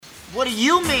What do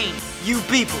you mean, you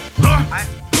people? Who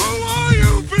are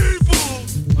you people?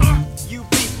 You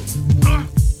people. What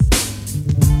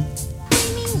do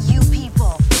you mean, you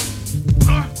people?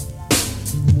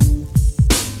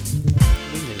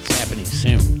 It's happening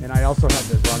soon. And I also had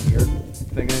the wrong ear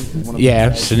thing in. One of Yeah,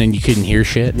 the so then you couldn't hear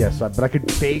shit. Yes, but I could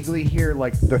vaguely hear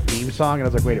like the theme song, and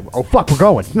I was like, "Wait, oh fuck, we're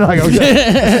going!" Like,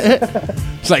 okay.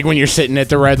 It's like when you're sitting at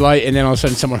the red light and then all of a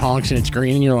sudden someone honks and it's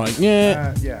green and you're like,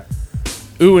 yeah. Yeah.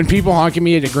 Ooh, when people honk at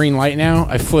me at a green light now,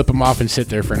 I flip them off and sit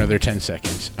there for another 10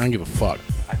 seconds. I don't give a fuck.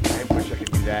 I wish I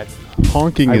could do that.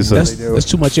 Honking I is really do. That's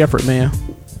too much effort, man.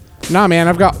 Nah, man,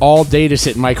 I've got all day to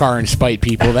sit in my car and spite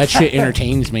people. That shit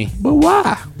entertains me. But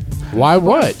why? Why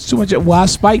what? It's too much. Why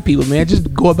spite people, man?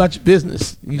 Just go about your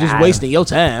business. You're just wasting your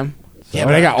time. Yeah,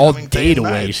 but I got all day to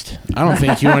waste. I don't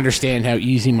think you understand how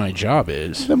easy my job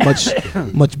is.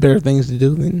 Much better things to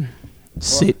do than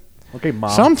sit. Okay,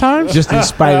 Mom. Sometimes. Just in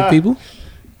spite of people.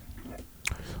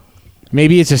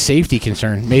 Maybe it's a safety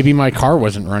concern. Maybe my car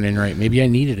wasn't running right. Maybe I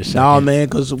needed a second. No, man,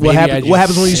 because Maybe I just what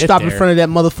happens when you sit stop in there. front of that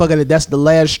motherfucker that's the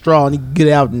last straw and you get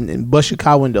out and bust your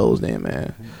car windows then,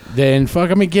 man. Then fuck,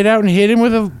 I'm gonna get out and hit him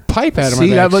with a pipe out of my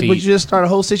See, back but seat. you just started a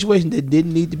whole situation that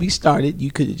didn't need to be started. You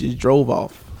could have just drove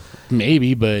off.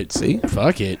 Maybe, but See?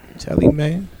 fuck it. Tell you,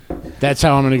 man. That's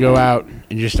how I'm gonna go out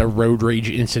in just a road rage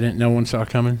incident no one saw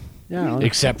coming. Yeah.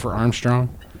 Except for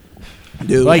Armstrong.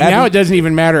 Dude, Like now it doesn't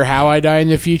even matter how I die in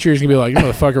the future. It's gonna be like,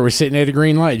 motherfucker was sitting at a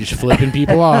green light just flipping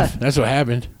people off. That's what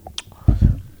happened.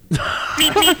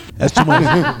 That's too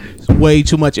much. It's way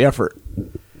too much effort.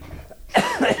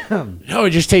 No,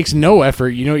 it just takes no effort.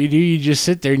 You know what you do? You just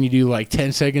sit there and you do like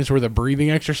 10 seconds worth of breathing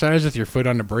exercise with your foot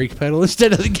on the brake pedal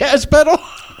instead of the gas pedal.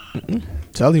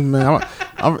 Tell him, man.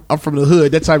 I'm from the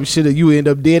hood. That type of shit that you end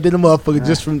up dead in the motherfucker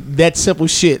just from that simple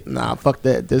shit. Nah, fuck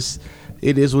that.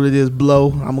 It is what it is.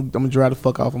 Blow. I'm gonna drive the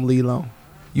fuck off. I'm leave alone.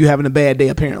 You having a bad day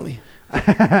apparently.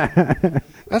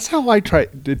 That's how I try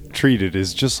to treat it.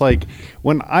 Is just like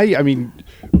when I mean,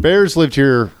 Bear's lived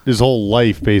here his whole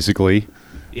life basically.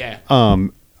 Yeah.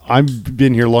 I've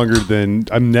been here longer than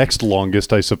I'm next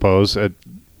longest, I suppose, at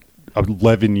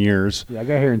 11 years. Yeah, I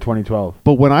got here in 2012.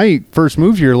 But when I first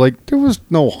moved here, like there was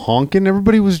no honking.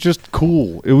 Everybody was just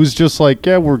cool. It was just like,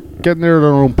 yeah, we're getting there at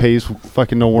our own pace.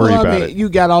 Fucking don't worry about it. You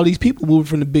got all these people moving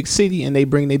from the big city, and they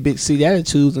bring their big city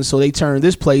attitudes, and so they turn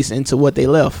this place into what they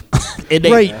left.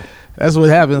 Right. That's what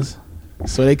happens.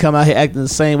 So they come out here acting the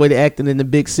same way they acting in the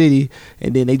big city,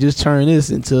 and then they just turn this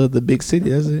into the big city.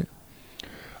 That's it.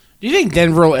 Do you think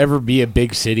Denver will ever be a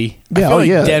big city? I Yeah, feel like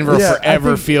yeah. Denver Yeah, forever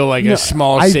I think- feel like no, a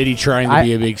small I- city trying to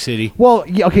be a big city. Well,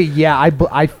 yeah, okay, yeah,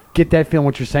 I get that feeling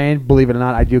what you're saying. Believe it or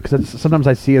not, I do, because sometimes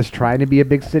I see us trying to be a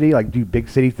big city, like do big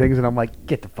city things, and I'm like,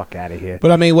 get the fuck out of here. But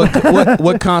I mean,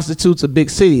 what constitutes a big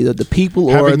city? The people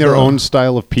or Having their the, own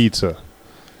style of pizza.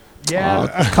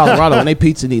 Colorado and they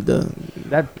pizza need to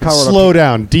That Colorado Slow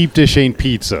down. Deep dish ain't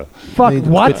pizza. fuck need to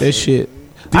what? quit that shit.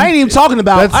 I ain't even talking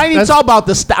about. I ain't even that's- talking about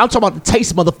the style. I'm talking about the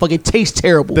taste. Motherfucker, it tastes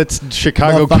terrible. That's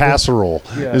Chicago Motherfucker. casserole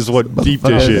is what deep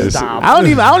dish is. Stop. I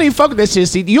don't even fuck with that shit.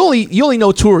 See, you only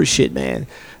know tourist shit, man.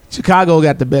 Chicago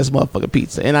got the best motherfucking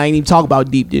pizza, and I ain't even talking about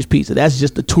deep dish pizza. That's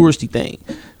just the touristy thing.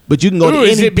 But you can go Ooh, to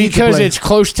is any it pizza because place. it's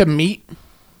close to meat?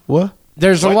 What?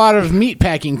 There's a lot of meat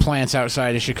packing plants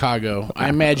outside of Chicago. I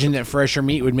imagine that fresher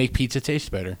meat would make pizza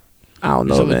taste better. I don't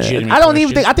It's know, a man. legitimate I don't even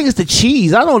question. think. I think it's the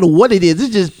cheese. I don't know what it is.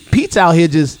 It's just pizza out here.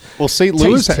 Just Well, St. Tastes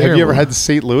Louis, have you terrible. ever had the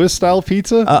St. Louis style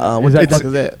pizza? what the that- fuck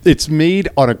is that? It's made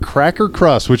on a cracker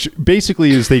crust, which basically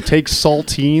is they take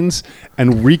saltines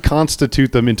and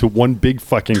reconstitute them into one big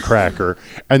fucking cracker,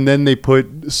 and then they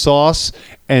put sauce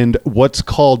and what's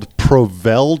called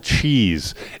Provel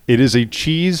cheese. It is a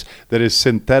cheese that is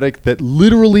synthetic that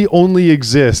literally only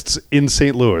exists in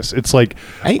St. Louis. It's like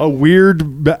Ain't- a weird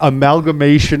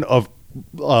amalgamation of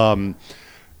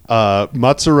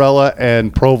mozzarella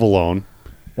and provolone.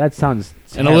 That sounds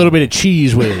And a little bit of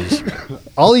cheese whiz.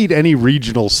 I'll eat any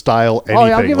regional style anything. Oh,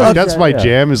 yeah, I'll give it Like, a- that's my yeah.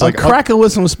 jam. Is A like cracker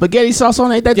with some spaghetti sauce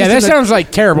on it. Yeah, that just sounds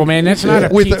like terrible, man. That's not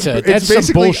a with pizza. it's That's some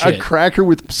basically bullshit. a cracker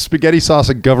with spaghetti sauce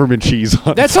and government cheese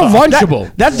on That's a top.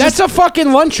 Lunchable. that's a fucking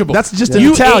Lunchable. that's just an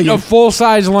you Italian. ate a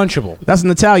full-size Lunchable. That's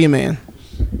an Italian man.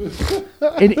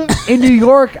 in New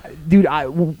York, dude.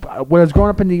 When I was growing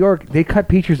up in New York, they cut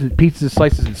pizza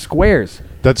slices in squares.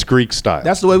 That's Greek style.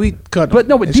 That's the way we cut. But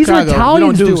no, but in these are Chicago.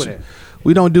 Italians we don't do, doing it.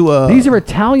 We don't do. These are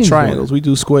Italians doing it. triangles. We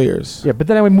do squares. Yeah, but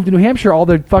then when we moved to New Hampshire, all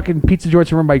the fucking pizza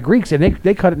joints are run by Greeks, and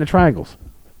they cut it into triangles.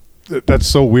 That's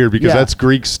so weird because Yeah. that's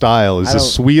Greek style. Is I a don't-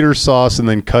 sweeter sauce and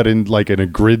then cut in like in a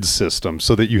grid system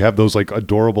so that you have those like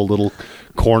adorable little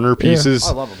corner pieces.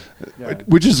 I love them.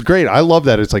 Which is great. I love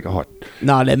that. It's like, oh,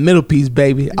 Nah, that middle piece,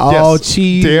 baby. All Yes,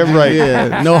 cheese. damn right.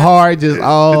 Yeah. No hard, just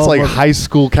all. it's like high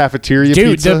school cafeteria Dude,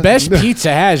 pizza. the best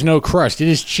pizza has no crust. It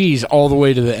is cheese all the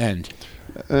way to the end.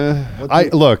 I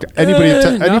look anybody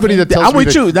anybody that tells I'm me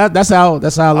with that, you. That's how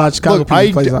a lot of Chicago look,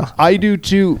 pizza plays out. I do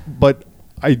too, but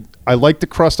I like the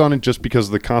crust on it just because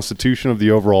of the constitution of the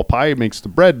overall pie. It makes the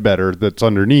bread better that's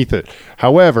underneath it.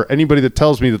 However, anybody that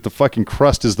tells me that the fucking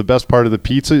crust is the best part of the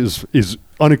pizza is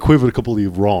unequivocally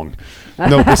wrong.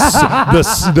 No,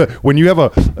 when you have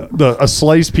a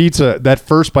sliced pizza, that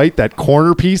first bite, that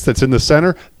corner piece that's in the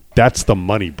center, that's the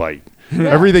money bite.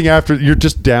 Everything after, you're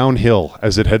just downhill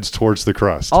as it heads towards the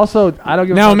crust. Also, I don't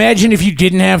give a Now fuck. imagine if you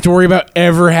didn't have to worry about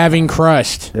ever having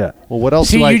crust. Yeah. Well, what else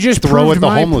See, do I you just throw proved at the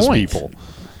my homeless point. people?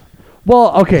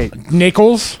 Well, okay.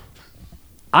 Nickels,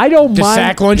 I don't the mind.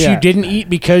 sack lunch yeah. you didn't eat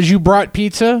because you brought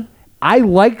pizza. I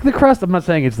like the crust. I'm not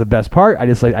saying it's the best part. I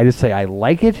just say I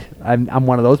like it. I'm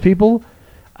one of those people.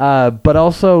 But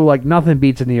also, like, nothing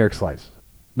beats a New York slice.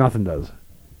 Nothing does.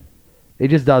 It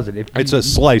just doesn't. It's a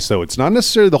slice, though. It's not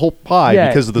necessarily the whole pie Yeah,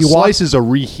 because the you walk- slices are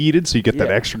reheated, so you get that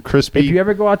Yeah. extra crispy. If you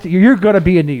ever go out to, you're gonna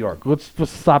be in New York. Let's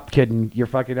stop kidding. You're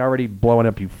fucking already blowing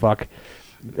up, you fuck.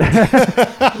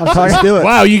 I'm sorry. Do it.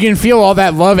 Wow, you can feel all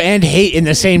that love and hate in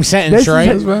the same sentence, This is- right?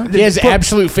 that's right. He has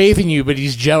absolute faith in you, but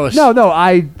he's jealous. No.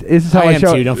 This is how I I am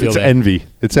show. too. Don't feel it's bad. envy.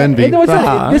 It's envy. No, it's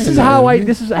not. This is I how know.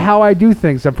 this is how I do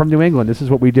things. I'm from New England. This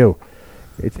is what we do.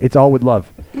 It's all with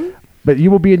love. But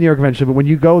you will be in New York eventually. But when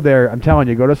you go there, I'm telling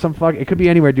you, go to some fuck. It could be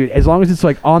anywhere, dude. As long as it's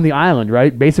like on the island,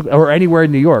 right? Basically, or anywhere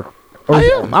in New York. Or I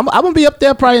am. I'm gonna be up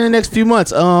there probably in the next few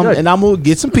months. Good. And I'm gonna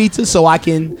get some pizza so I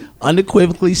can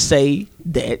unequivocally say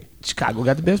that Chicago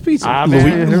got the best pizza.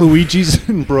 Luigi's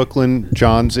in Brooklyn,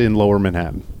 John's in Lower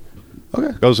Manhattan.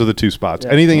 Okay. Those are the two spots.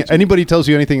 Anybody tells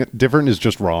you anything different is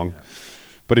just wrong.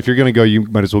 But if you're going to go, you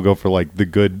might as well go for like the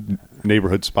good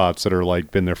neighborhood spots that are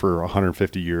like been there for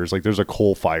 150 years. Like there's a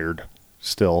coal-fired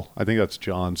still. I think that's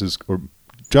John's or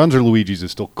Luigi's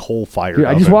is still coal-fired. Dude,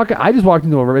 I just oven. walked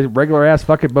into a regular ass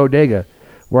fucking bodega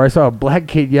where I saw a black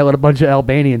kid yell at a bunch of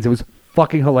Albanians. It was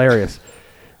fucking hilarious.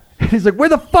 He's like, "Where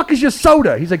the fuck is your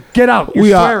soda?" He's like, "Get out! You're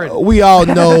swearing." We all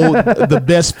know the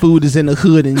best food is in the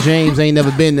hood, and James ain't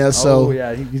never been there, so Oh,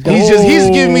 yeah, he's he's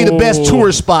giving me the best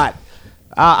tourist spot.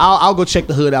 I'll go check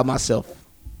the hood out myself.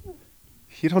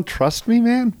 You don't trust me,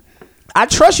 man? I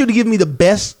trust you to give me the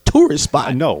best tourist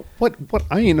spot. No. What?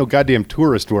 I ain't no goddamn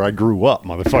tourist where I grew up,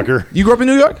 motherfucker. You grew up in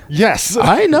New York? Yes.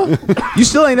 I ain't know. You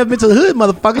still ain't never been to the hood,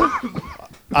 motherfucker.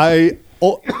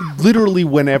 Literally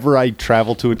whenever I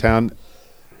travel to a town,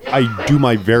 I do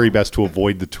my very best to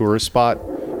avoid the tourist spot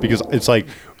because it's like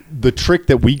the trick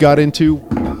that we got into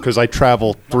because I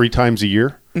travel 3 times a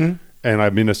year and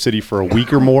I'm in a city for a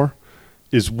week or more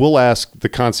is we'll ask the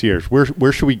concierge,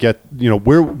 where should we get,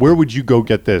 where would you go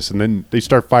get this? And then they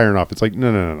start firing off. It's like,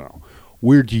 no.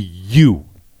 Where do you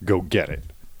go get it?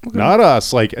 Okay. Not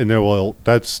us. Like, and then, well,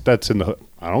 that's in the,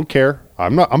 I don't care.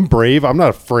 I'm brave. I'm not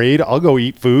afraid. I'll go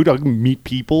eat food. I'll meet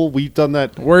people. We've done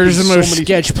that. Where's the so most many-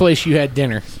 sketch place you had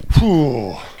dinner?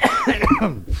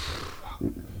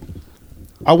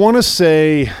 I want to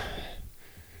say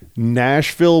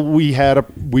Nashville.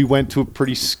 We went to a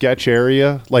pretty sketch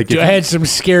area. Like Dude, I had some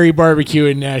scary barbecue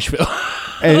in Nashville.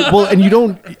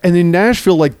 and in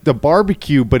Nashville, like the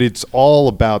barbecue, but it's all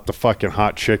about the fucking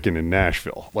hot chicken in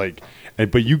Nashville. Like,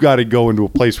 but you got to go into a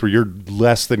place where you're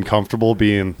less than comfortable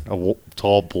being a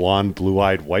tall, blonde,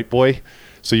 blue-eyed white boy.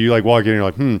 So you like walk in and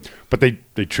you're like, But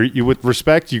they treat you with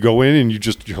respect. You go in and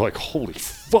you're like, holy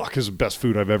fuck, this is the best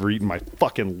food I've ever eaten in my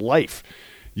fucking life.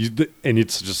 And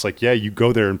it's just like, yeah, you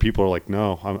go there and people are like,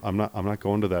 no, I'm not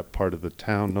going to that part of the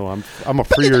town. No, I'm a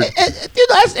freer.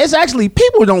 It's actually,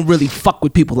 people don't really fuck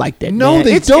with people like that. No, man.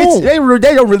 they don't. They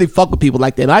don't really fuck with people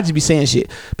like that. I just be saying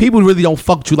shit. People really don't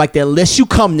fuck with you like that unless you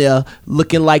come there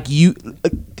looking like you.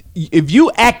 If you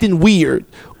acting weird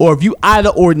or if you out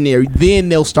of the ordinary, then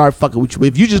they'll start fucking with you.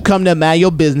 If you just come there, mind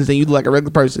your business, and you look like a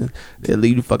regular person, they'll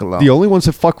leave you fucking alone. The only ones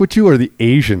that fuck with you are the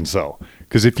Asians, though.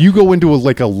 Because if you go into a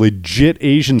legit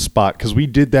Asian spot, because we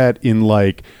did that in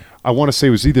I want to say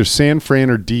it was either San Fran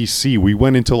or DC. We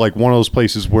went into one of those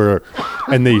places where,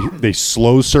 and they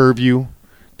slow serve you.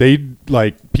 They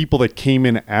people that came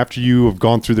in after you have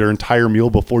gone through their entire meal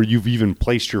before you've even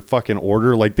placed your fucking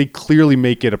order. Like they clearly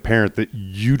make it apparent that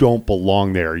you don't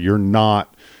belong there. You're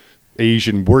not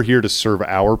Asian. We're here to serve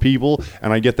our people,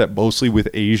 and I get that mostly with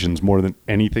Asians more than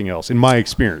anything else in my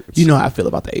experience. You know how I feel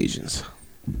about the Asians.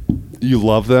 You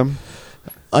love them?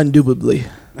 Undoubtedly.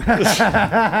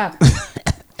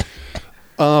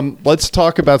 Let's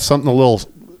talk about something a little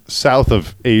south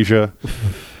of Asia.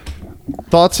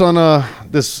 Thoughts on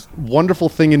this wonderful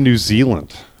thing in New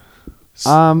Zealand?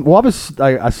 Well,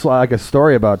 I saw like a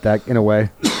story about that in a way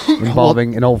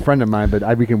involving an old friend of mine,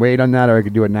 but we can wait on that, or I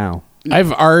could do it now.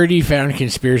 I've already found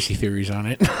conspiracy theories on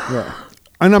it. Yeah.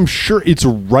 And I'm sure it's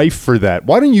rife for that.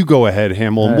 Why don't you go ahead,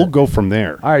 Hamill, and we'll go from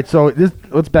there. All right, so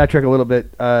let's backtrack a little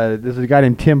bit. There's a guy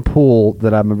named Tim Pool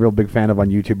that I'm a real big fan of on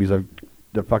YouTube. He's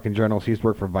the fucking journalist. He used to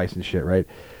work for Vice and shit, right?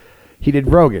 He did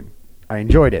Rogan. I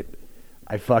enjoyed it.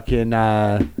 I fucking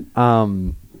I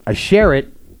share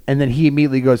it, and then he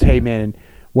immediately goes, "Hey man,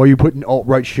 why are you putting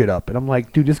alt-right shit up?" And I'm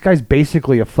like, dude, this guy's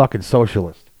basically a fucking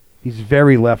socialist. He's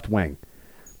very left-wing.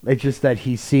 It's just that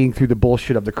he's seeing through the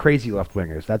bullshit of the crazy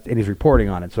left-wingers. And he's reporting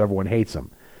on it, so everyone hates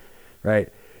him, right?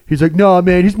 He's like, no,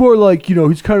 man, he's more like,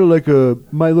 he's kind of like a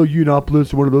Milo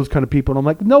Yiannopoulos or one of those kind of people. And I'm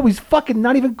like, no, he's fucking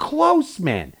not even close,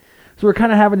 man. So we're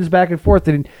kind of having this back and forth.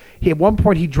 And at one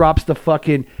point, he drops the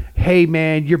fucking, hey,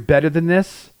 man, you're better than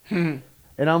this. And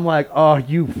I'm like, oh,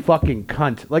 you fucking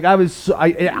cunt. Like, I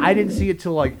didn't see it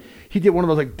till, like, he did one of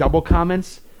those, like, double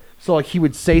comments. So, like, he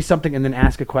would say something and then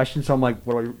ask a question. So I'm like,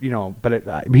 what do I,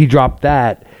 but he dropped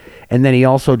that. And then he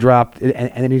also dropped, and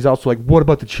then he's also like, what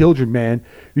about the children, man?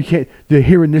 You can't, they're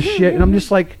hearing this shit. And I'm just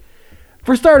like,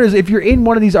 for starters, if you're in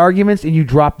one of these arguments and you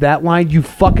drop that line, you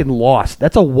fucking lost.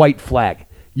 That's a white flag.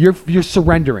 You're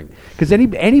surrendering. Because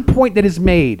any point that is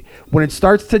made, when it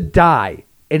starts to die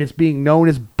and it's being known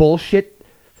as bullshit,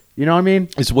 you know what I mean?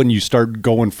 It's when you start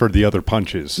going for the other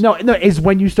punches. No, is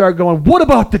when you start going, what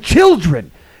about the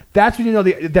children? That's when you know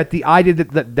that the idea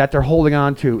that they're holding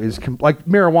on to is like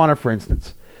marijuana, for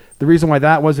instance. The reason why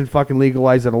that wasn't fucking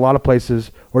legalized in a lot of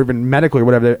places, or even medically or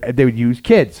whatever, they would use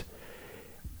kids.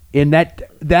 And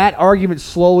that argument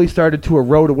slowly started to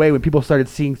erode away when people started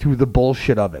seeing through the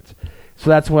bullshit of it. So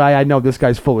that's why I know this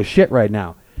guy's full of shit right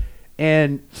now.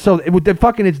 And so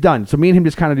it's done. So me and him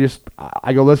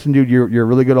I go, listen, dude, you're a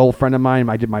really good old friend of mine.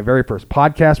 I did my very first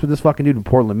podcast with this fucking dude in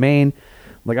Portland, Maine.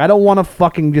 Like, I don't want to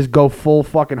fucking just go full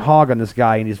fucking hog on this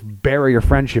guy and just bury your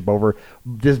friendship over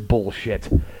this bullshit.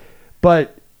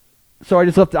 But so I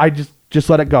just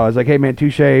let it go. I was like, hey man,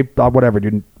 touche, whatever,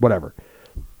 dude, whatever.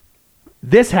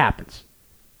 This happens.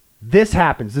 This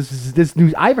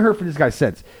news. I haven't heard from this guy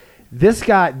since.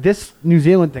 This New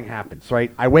Zealand thing happens,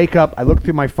 right? I wake up, I look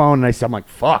through my phone, and I'm like,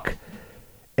 fuck.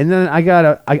 And then I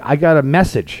got a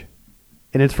message,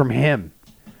 and it's from him,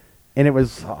 and it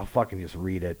was, I'll fucking just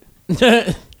read it.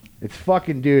 It's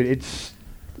fucking, dude, it's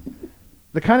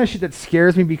the kind of shit that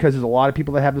scares me because there's a lot of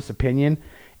people that have this opinion,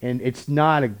 and it's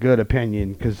not a good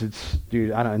opinion because it's,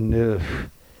 dude, I don't know.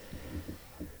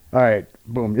 All right,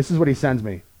 boom. This is what he sends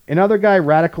me. Another guy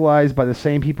radicalized by the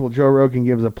same people Joe Rogan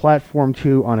gives a platform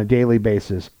to on a daily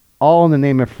basis, all in the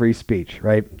name of free speech,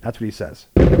 right? That's what he says.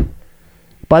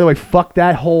 By the way, fuck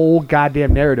that whole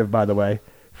goddamn narrative, by the way.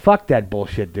 Fuck that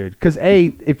bullshit, dude. Because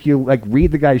if you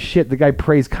read the guy's shit, the guy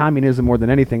praised communism more than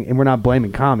anything, and we're not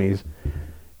blaming commies.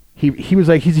 He was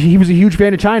like he was a huge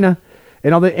fan of China,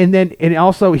 and all that, and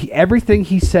also everything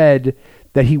he said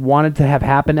that he wanted to have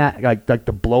happen at like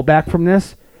the blowback from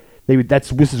this.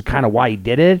 This is kind of why he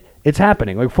did it. It's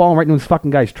happening. Like falling right into this fucking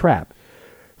guy's trap.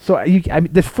 So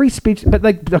the free speech, but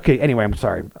okay. Anyway, I'm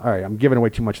sorry. All right, I'm giving away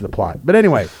too much of the plot. But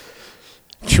anyway.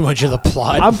 Too much of the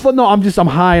plot. I'm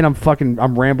high and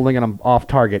I'm rambling and I'm off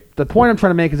target. The point I'm trying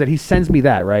to make is that he sends me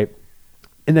that, right?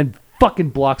 And then fucking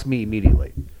blocks me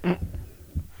immediately. And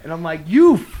I'm like,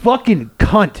 you fucking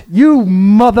cunt. You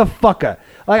motherfucker.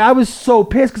 Like, I was so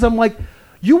pissed because I'm like,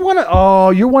 you're one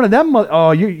of them.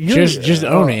 You're just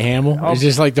own it, Hamill. Is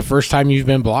this like the first time you've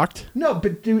been blocked? No,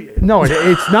 but dude, no,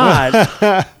 it's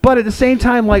not. But at the same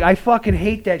time, like, I fucking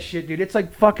hate that shit, dude. It's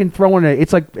like fucking throwing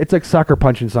it's like sucker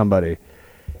punching somebody.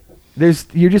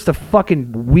 You're just a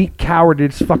fucking weak,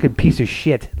 cowardice fucking piece of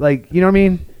shit. Like, you know what I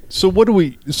mean? So what do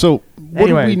we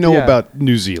know about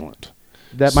New Zealand?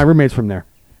 That my roommate's from there.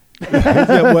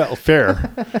 Yeah, well, fair.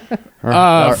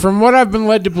 From what I've been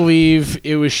led to believe,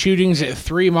 it was shootings at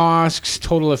 3 mosques,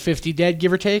 total of 50 dead,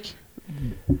 give or take.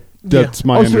 That's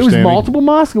my so understanding. it was multiple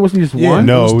mosques? It wasn't just one?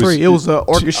 No, it was 3. It was an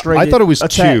orchestrated I thought it was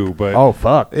attack. 2, but... Oh,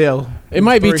 fuck. Yeah. It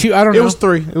might be 2. I don't know. It was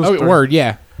 3. It was 3. Word,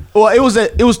 yeah. Well, it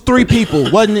was 3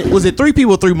 people, wasn't it? Was it 3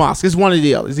 people or 3 mosques? It's one of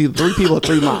the other. It's either 3 people or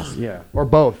 3 mosques. Yeah, or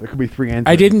both. It could be 3 and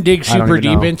 3. I didn't dig I don't super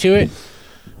even deep know. into it,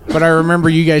 but I remember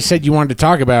you guys said you wanted to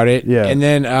talk about it. Yeah. And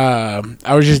then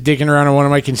I was just digging around on one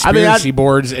of my conspiracy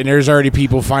boards, and there's already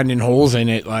people finding holes in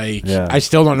it. Like, Yeah. I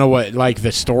still don't know what, like,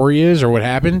 the story is or what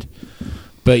happened.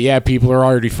 But yeah, people are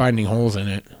already finding holes in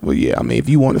it. Well, yeah, I mean, if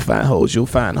you want to find holes, you'll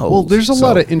find holes. Well, there's a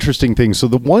lot of interesting things. So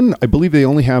the one, I believe they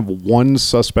only have one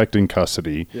suspect in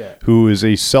custody, who is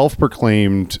a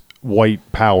self-proclaimed white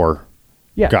power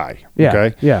guy. Yeah.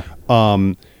 Okay. Yeah.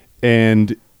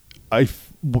 And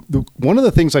one of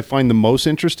the things I find the most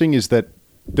interesting is that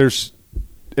there's,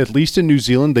 at least in New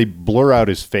Zealand, they blur out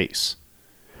his face.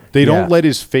 They don't let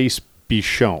his face be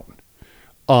shown.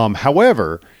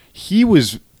 However, he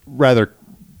was rather,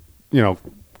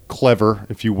 clever,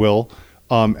 if you will.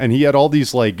 And he had all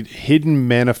these like hidden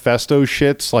manifesto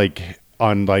shits, like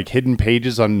on like hidden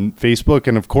pages on Facebook.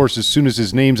 And of course, as soon as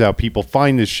his name's out, people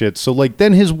find this shit. So like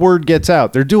then his word gets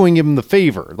out. They're doing him the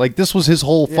favor. Like this was his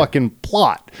whole fucking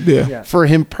plot. Yeah. For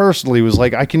him personally, was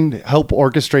like, I can help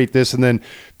orchestrate this, and then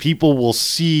people will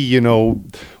see,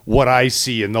 what I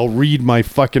see, and they'll read my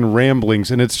fucking ramblings.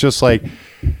 And it's just like,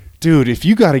 dude, if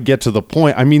you got to get to the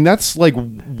point, I mean, that's like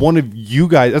one of you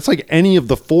guys, that's like any of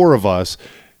the four of us.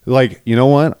 Like, you know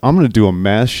what? I'm going to do a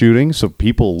mass shooting so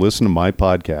people listen to my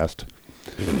podcast.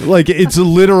 Like, it's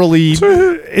literally,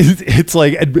 it's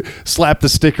like, slap the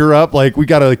sticker up. Like, we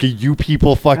got like a you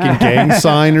people fucking gang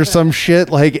sign or some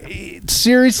shit. Like,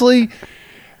 seriously?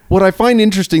 What I find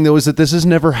interesting, though, is that this has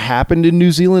never happened in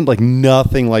New Zealand. Like,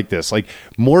 nothing like this. Like,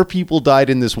 more people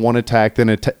died in this one attack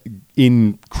than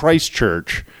in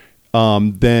Christchurch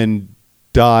than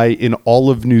die in all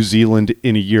of New Zealand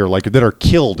in a year, like that are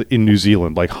killed in New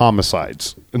Zealand, like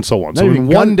homicides and so on. Not So even in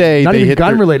one day, not they even hit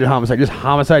gun-related homicide, just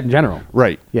homicide in general.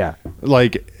 right, Yeah.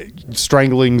 like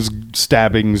stranglings,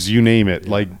 stabbings, you name it.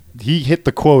 Like he hit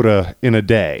the quota in a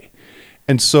day,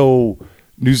 and so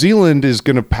New Zealand is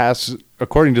going to pass,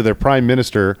 according to their prime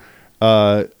minister,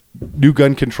 new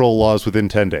gun control laws within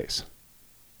 10 days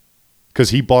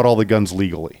because he bought all the guns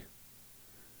legally.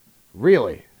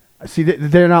 Really? See,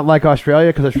 they're not like Australia,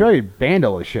 because Australia banned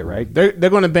all this shit, right? They're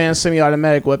going to ban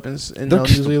semi-automatic weapons in New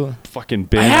Zealand. Fucking I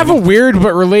ban. have a weird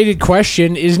but related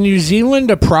question. Is New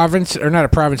Zealand a province, or not a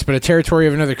province, but a territory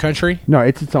of another country? No,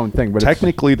 it's its own thing. But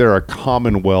Technically, they're a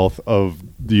commonwealth of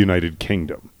the United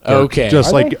Kingdom. They're Okay. just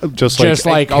Are like Just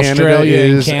like Canada Australia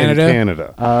and is Canada?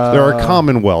 Canada. They're a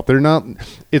commonwealth. They're not.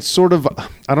 It's sort of.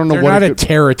 I don't know They're what. not it a could-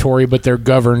 territory, but they're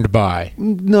governed by.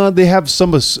 no, they have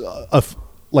some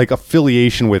like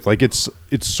affiliation with. Like it's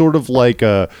sort of like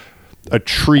a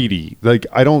treaty. Like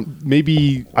I don't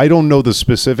know the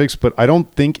specifics, but I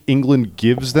don't think England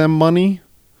gives them money.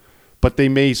 But they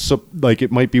may like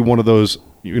it might be one of those.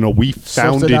 We founded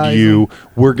Subsidize you.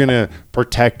 We're gonna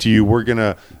protect you. We're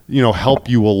gonna, help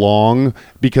you along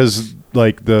because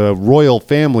like the royal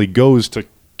family goes to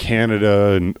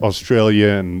Canada and Australia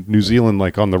and New Zealand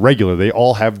like on the regular. They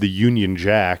all have the Union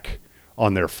Jack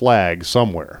on their flag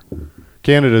somewhere.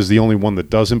 Canada is the only one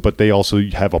that doesn't, but they also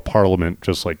have a parliament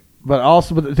just like. But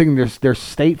the thing, their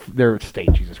state,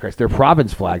 Jesus Christ, their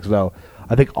province flags though.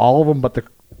 I think all of them, but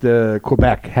the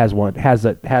Quebec has one, has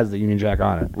the Union Jack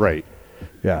on it. Right.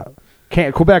 Yeah.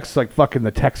 Quebec's like fucking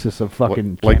the Texas of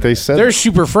fucking. Like they Canada. said. They're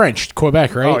super French,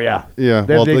 Quebec, right? Oh yeah. Yeah.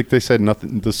 They- Well, they- like they said,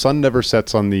 nothing. The sun never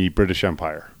sets on the British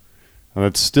Empire, and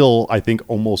that's still, I think,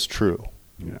 almost true.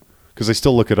 Yeah. Because they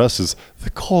still look at us as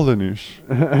the colonies.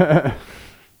 At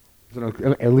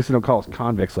least they don't call us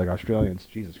convicts like Australians.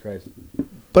 Jesus Christ.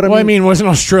 But Well, I mean, wasn't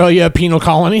Australia a penal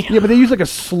colony? Yeah, but they use like a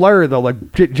slur though.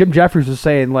 Like Jim Jeffries was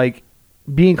saying, like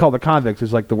being called a convict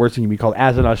is like the worst thing you can be called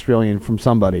as an Australian from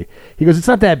somebody. He goes, it's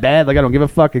not that bad. Like I don't give a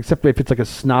fuck, except if it's like a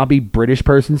snobby British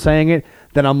person saying it.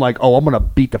 Then I'm like, oh, I'm gonna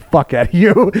beat the fuck out of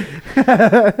you.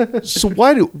 So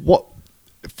what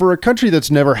for a country that's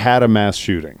never had a mass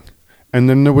shooting, and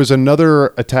then there was another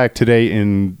attack today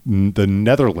in the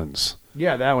Netherlands.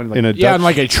 Yeah, that one. Like, In a Yeah, Dutch- on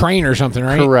like a train or something,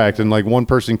 right? Correct, and like one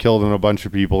person killed and a bunch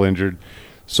of people injured.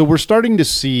 So we're starting to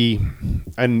see,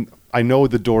 and I know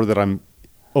the door that I'm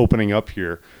opening up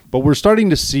here, but we're starting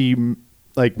to see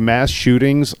like mass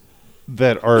shootings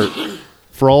that are,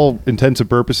 for all intents and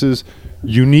purposes,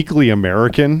 uniquely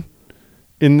American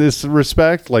in this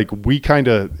respect. Like we kind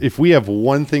of, if we have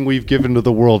one thing we've given to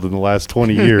the world in the last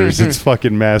 20 years, it's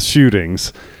fucking mass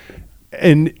shootings.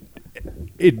 And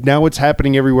now it's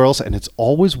happening everywhere else, and it's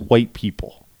always white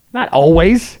people. not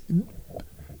always.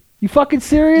 You fucking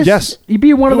serious? Yes. You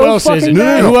be one of Who those else is fucking it?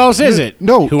 guys? Who else is it?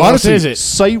 No, Who honestly, else is it?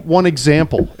 cite one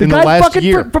example The in the guy last fucking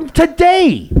year from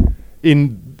today.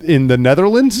 in the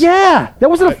Netherlands. Yeah, that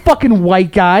wasn't a fucking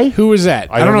white guy. Who was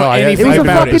that? I don't know. It anything was a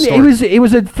about fucking. it. It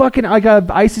was a fucking like a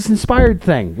ISIS inspired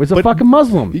thing. It was a But- fucking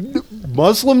Muslim.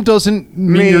 Muslim doesn't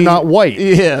mean you're not white.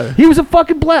 Yeah. He was a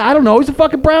fucking black. I don't know. He was a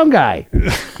fucking brown guy.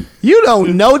 You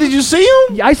don't know? Did you see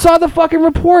him? I saw the fucking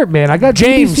report, man. I got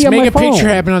James, BBC on make my a phone. picture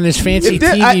happen on this fancy If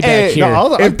this- TV I- back hey, here.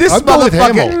 No, If this I'll go with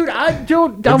motherfucker, Hamill.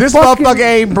 Dude, if this motherfucker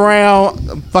ain't brown,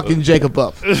 I'm fucking Jacob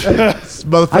up. This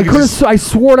motherfucker I could just- I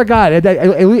swore to God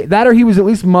that or he was at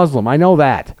least Muslim. I know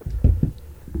that.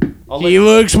 He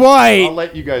looks white. I'll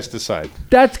let you guys decide.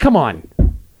 That's come on.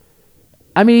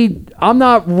 I mean, I'm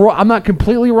not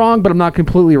completely wrong, but I'm not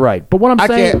completely right. But what I'm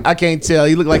saying, I can't tell.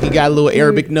 He look like he got a little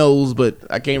Arabic nose, but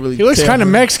I can't really. He looks tell. kind of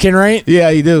Mexican, right? Yeah,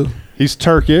 he do. He's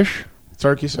Turkish.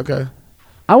 Turkish, okay.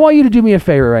 I want you to do me a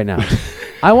favor right now.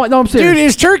 I'm serious. Dude,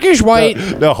 is Turkish white?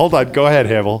 No, hold on. Go ahead,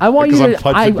 Hamill. I want you because to.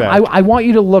 I'm punching back. I want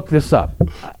you to look this up.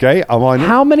 Okay, I'm on it.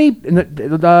 How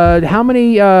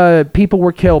many people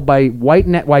were killed by white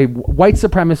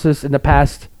supremacists in the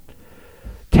past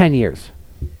 10 years?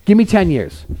 Give me 10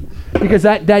 years, because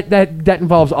that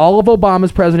involves all of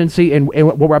Obama's presidency and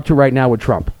what we're up to right now with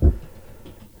Trump.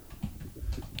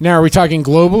 Now, are we talking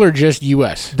global or just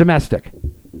U.S.? Domestic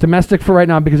for right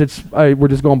now, because it's we're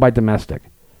just going by domestic.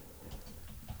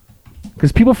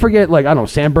 Because people forget, like, I don't know,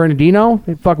 San Bernardino.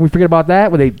 We forget about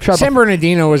that when they shot San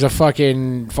Bernardino was a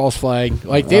fucking false flag.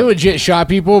 Like, they legit shot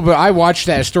people, but I watched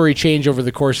that story change over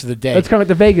the course of the day. It's kind of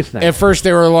like the Vegas thing. At first,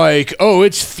 they were like, "Oh,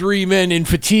 it's 3 men in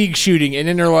fatigue shooting," and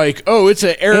then they're like, "Oh, it's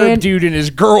an Arab And dude and his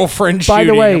girlfriend by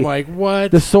shooting." the way, I'm like, "What?"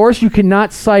 The source you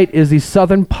cannot cite is the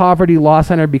Southern Poverty Law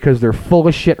Center, because they're full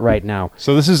of shit right now.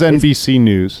 So this is NBC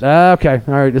News. Okay,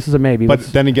 all right, this is a maybe. But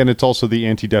Let's- then again, it's also the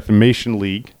Anti-Defamation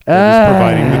League that is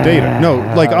providing the data. No,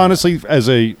 like honestly, as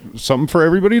something for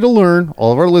everybody to learn,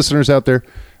 all of our listeners out there,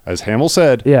 as Hamill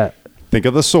said, yeah. think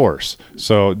of the source.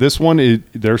 So this one,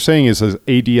 they're saying is as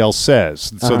ADL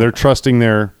says. So Uh-huh. they're trusting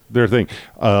their thing.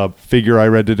 Figure I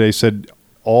read today said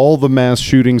all the mass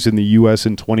shootings in the U.S.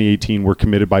 in 2018 were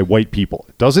committed by white people.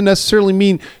 It doesn't necessarily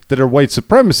mean that they're white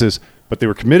supremacists, but they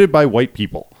were committed by white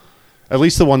people. At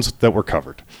least the ones that were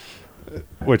covered.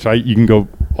 Which you can go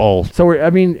all. So I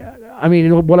mean,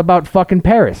 what about fucking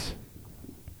Paris,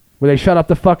 where they shut up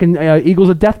the fucking Eagles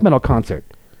of Death Metal concert?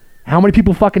 How many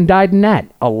people fucking died in that?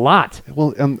 A lot.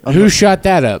 Well, Who shot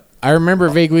that up? I remember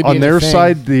vaguely being on their a thing.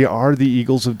 side, they are the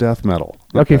Eagles of death metal.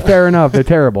 Okay, fair enough. They're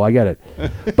terrible. I get it.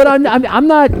 But I'm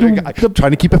not.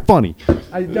 Trying to keep it funny.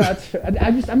 I'm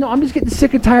just getting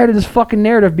sick and tired of this fucking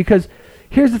narrative, because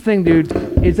here's the thing, dude,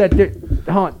 is that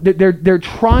they're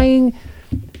trying.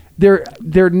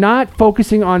 They're not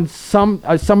focusing on some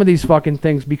of these fucking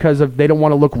things because they don't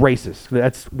want to look racist.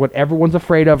 That's what everyone's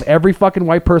afraid of. Every fucking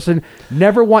white person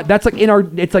never want. That's like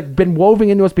it's like been woven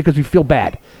into us because we feel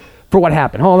bad for what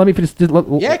happened. Hold on, let me finish.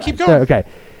 Yeah, keep going. Okay.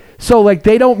 So like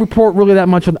they don't report really that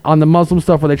much on the Muslim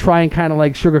stuff, where they try and kind of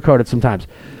like sugarcoat it sometimes.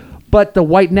 But the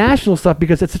white national stuff,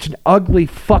 because it's such an ugly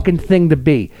fucking thing to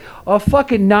be. A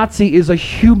fucking Nazi is a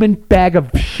human bag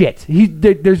of shit.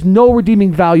 There's no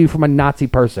redeeming value from a Nazi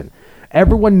person.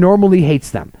 Everyone normally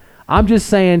hates them. I'm just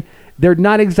saying, they're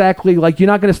not exactly like, you're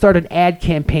not going to start an ad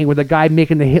campaign with a guy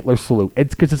making the Hitler salute.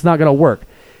 It's because it's not going to work.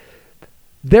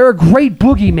 They're a great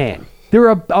boogeyman. They're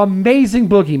an amazing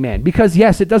boogeyman, because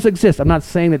yes, it does exist. I'm not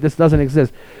saying that this doesn't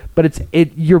exist, but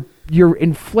you're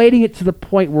inflating it to the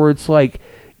point where it's like,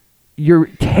 you're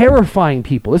terrifying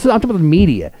people. I'm talking about the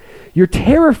media. You're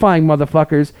terrifying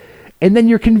motherfuckers, and then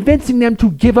you're convincing them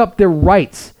to give up their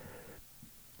rights.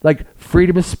 Like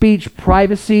freedom of speech,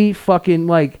 privacy, fucking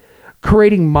like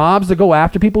creating mobs to go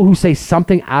after people who say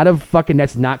something out of fucking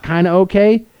that's not kind of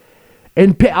okay.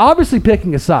 And obviously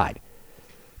picking a side.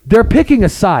 They're picking a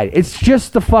side. It's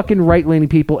just the fucking right-leaning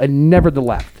people and never the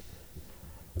left.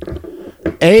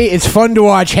 It's fun to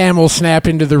watch Hamill snap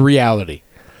into the reality.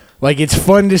 Like, it's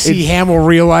fun to see Hamill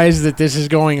realize that this is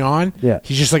going on. Yeah.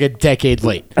 He's just like a decade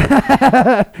late.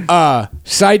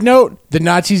 Side note, the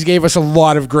Nazis gave us a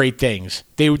lot of great things.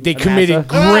 They committed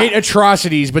great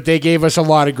atrocities, but they gave us a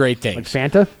lot of great things.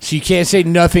 Like Fanta? So you can't say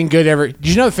nothing good ever. Did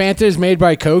you know Fanta is made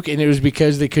by Coke, and it was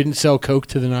because they couldn't sell Coke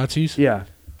to the Nazis? Yeah.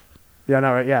 Yeah,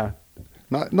 no, right, yeah.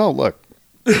 No, look.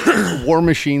 War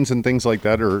machines and things like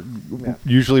that are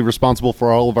usually responsible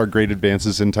for all of our great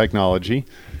advances in technology.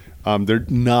 They're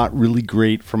not really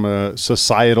great from a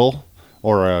societal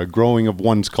or a growing of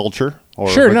one's culture or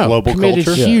a global committed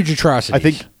culture. huge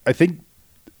atrocities. I think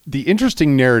the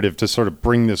interesting narrative to sort of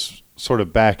bring this sort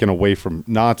of back and away from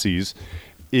Nazis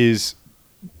is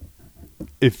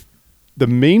if the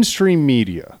mainstream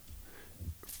media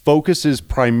focuses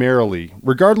primarily,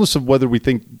 regardless of whether we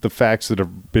think the facts that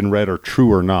have been read are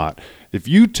true or not, if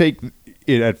you take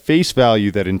it at face value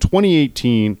that in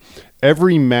 2018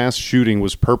 every mass shooting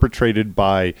was perpetrated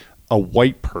by a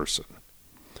white person,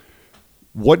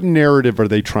 what narrative are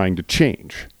they trying to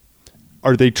change?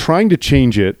 Are they trying to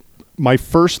change it? My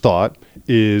first thought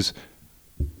is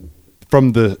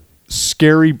from the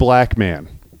scary black man,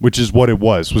 which is what it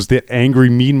was the angry,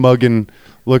 mean mugging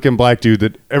looking black dude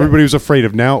that everybody was afraid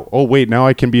of. Now, oh wait, now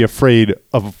I can be afraid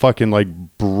of a fucking like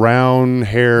brown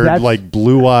haired, like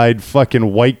blue eyed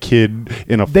fucking white kid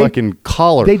in a fucking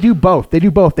collar. They do both. They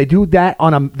do that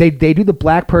on a they do the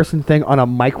black person thing on a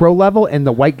micro level and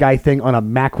the white guy thing on a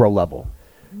macro level.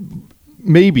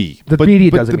 Maybe the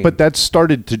media doesn't. But that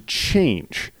started to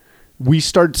change. We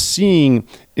start seeing,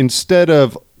 instead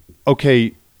of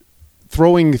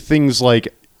throwing things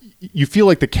like, you feel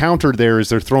like the counter there is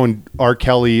they're throwing R.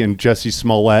 Kelly and Jussie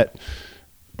Smollett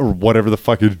or whatever the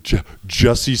fuck is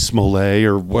Jussie Smollett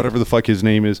or whatever the fuck his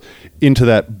name is into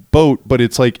that boat, but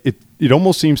it's like it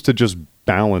almost seems to just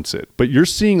balance it. But you're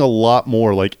seeing a lot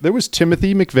more, like there was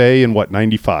Timothy McVeigh in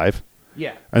 95.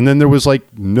 Yeah. And then there was like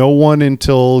no one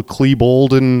until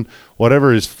Klebold and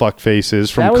whatever his fuckface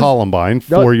is from Columbine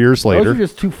 4 years later. Those are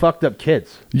just two fucked up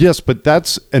kids. Yes, but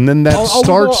that's, and then that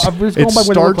starts.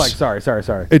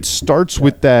 Sorry. It starts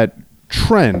with that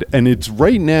trend, and it's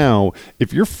right now.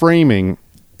 If you're framing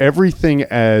everything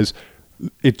as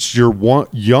it's your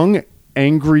young,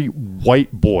 angry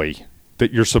white boy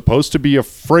that you're supposed to be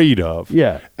afraid of,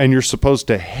 yeah, and you're supposed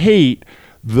to hate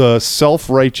the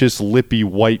self-righteous, lippy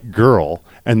white girl,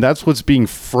 and that's what's being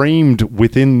framed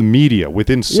within the media,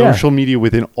 within social media,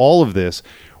 within all of this.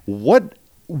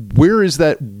 Where is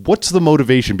that? What's the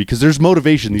motivation? Because there's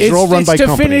motivation. These are all run by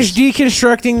companies. It's to finish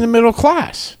deconstructing the middle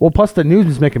class. Well, plus the news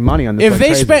is making money on this.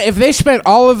 If they spent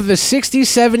all of the 60s,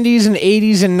 70s, and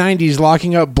 80s and 90s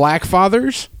locking up black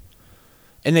fathers,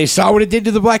 and they saw what it did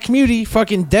to the black community,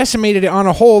 fucking decimated it on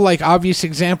a whole, like obvious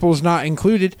examples not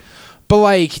included. But,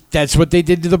 like, that's what they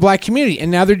did to the black community. And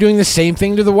now they're doing the same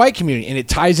thing to the white community. And it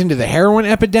ties into the heroin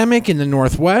epidemic in the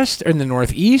Northwest or in the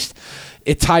Northeast.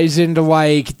 It ties into,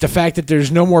 like, the fact that there's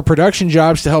no more production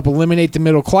jobs to help eliminate the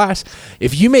middle class.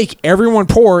 If you make everyone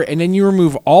poor and then you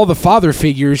remove all the father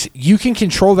figures, you can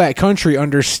control that country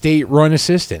under state-run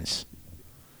assistance.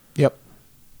 Yep.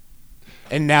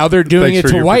 And now they're doing it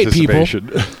to white people.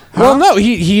 Well, no,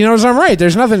 he knows I'm right.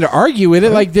 There's nothing to argue with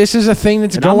it. Like, this is a thing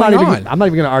that's going on. I'm not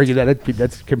even going to argue that.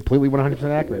 That's completely 100%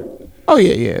 accurate. Oh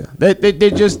yeah.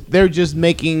 They're just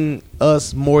making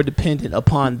us more dependent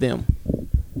upon them.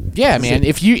 Yeah, man.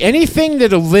 Anything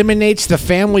that eliminates the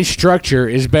family structure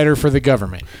is better for the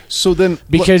government. So then,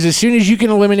 because as soon as you can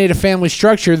eliminate a family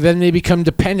structure, then they become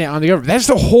dependent on the government. That's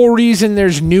the whole reason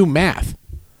there's new math.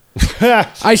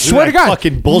 I swear to God,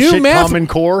 fucking bullshit Common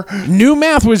Core. New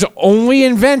math was only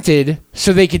invented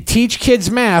so they could teach kids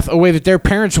math a way that their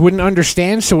parents wouldn't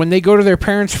understand. So when they go to their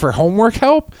parents for homework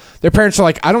help, their parents are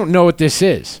like, I don't know what this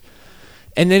is.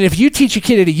 And then if you teach a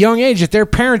kid at a young age that their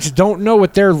parents don't know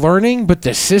what they're learning, but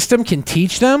the system can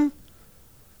teach them,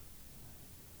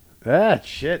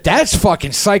 shit. That's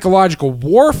fucking psychological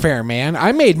warfare, man.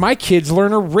 I made my kids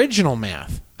learn original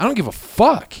math. I don't give a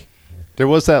fuck. There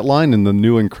was that line in the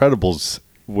New Incredibles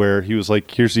where he was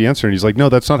like, here's the answer. And he's like, no,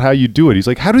 that's not how you do it. He's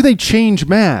like, how do they change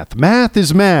math? Math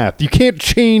is math. You can't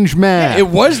change math. Yeah, it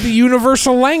was the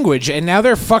universal language, and now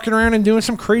they're fucking around and doing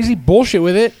some crazy bullshit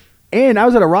with it. And I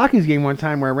was at a Rockies game one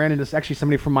time where I ran into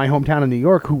somebody from my hometown in New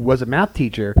York who was a math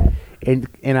teacher. And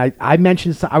I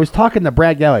mentioned, I was talking to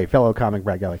Brad Gelly, fellow comic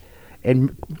Brad Gelly.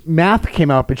 And math came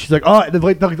up, and she's like, oh, the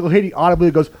lady audibly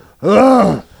goes,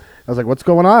 ugh. I was like, what's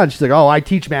going on? She's like, oh, I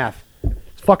teach math. It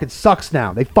fucking sucks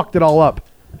now. They fucked it all up.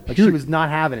 Like, she was not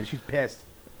having it. She's pissed.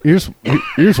 Here's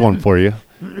one for you.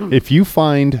 If you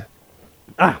find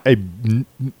the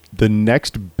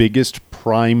next biggest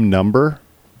prime number,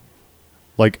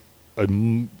 like a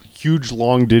huge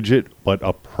long digit, but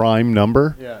a prime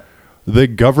number, the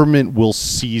government will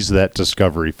seize that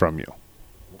discovery from you.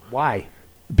 Why?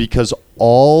 Because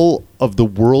all of the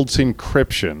world's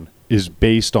encryption is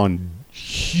based on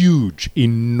huge,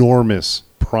 enormous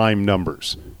prime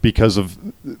numbers because of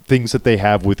things that they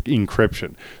have with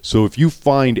encryption. So if you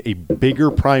find a bigger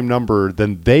prime number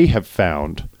than they have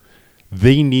found,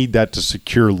 they need that to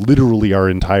secure literally our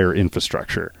entire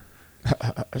infrastructure.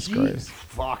 That's crazy.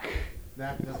 Fuck.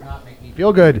 That does not make me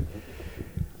feel good.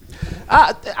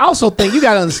 I also think you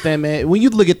got to understand, man, when you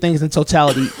look at things in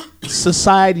totality,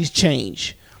 societies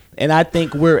change. And I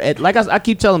think we're at, like I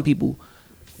keep telling people,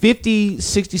 50,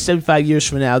 60, 75 years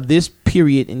from now, this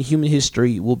period in human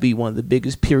history will be one of the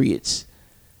biggest periods,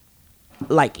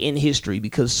 like, in history,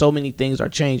 because so many things are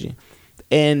changing.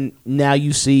 And now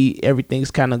you see everything's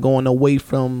kind of going away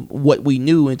from what we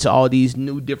knew into all these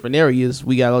new different areas.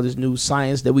 We got all this new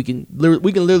science that we can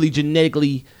literally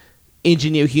genetically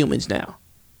engineer humans now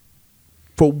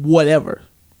for whatever,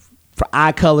 for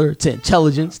eye color to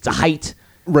intelligence to height.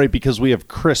 Right, because we have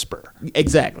CRISPR.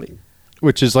 Exactly.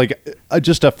 which is like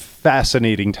just a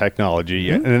fascinating technology,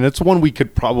 and it's one we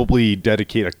could probably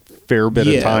dedicate a fair bit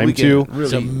of time we to. can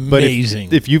really- It's But amazing.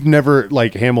 if you've never,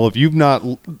 like, Hamill, if you've not,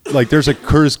 like, there's a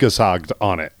Kurzgesagt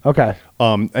on it. Okay.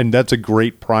 And that's a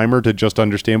great primer to just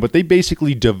understand. But they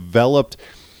basically developed,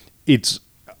 it's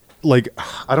like,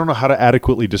 I don't know how to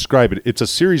adequately describe it. It's a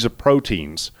series of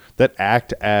proteins that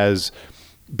act as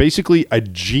basically a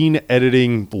gene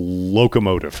editing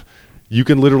locomotive. You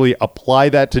can literally apply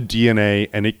that to DNA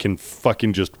and it can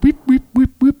fucking just whip, whip, whip,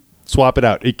 whip, swap it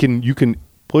out. You can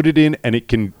put it in and it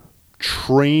can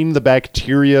train the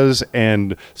bacterias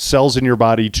and cells in your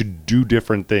body to do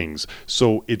different things.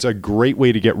 So it's a great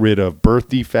way to get rid of birth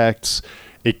defects.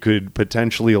 It could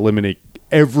potentially eliminate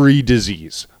every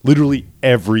disease, literally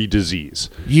every disease.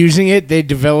 Using it, they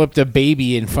developed a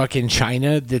baby in fucking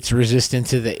China that's resistant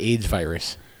to the AIDS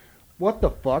virus. What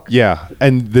the fuck? Yeah,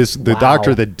 and the Wow.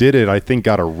 doctor that did it, I think,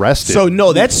 got arrested. So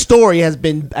no, that story has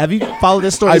been. Have you followed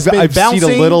that story? It's I've been seen a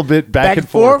bouncing little bit back and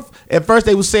forth. At first,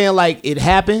 they were saying like it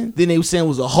happened. Then they were saying it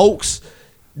was a hoax.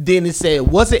 Then it said it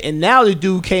wasn't. And now the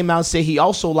dude came out and said he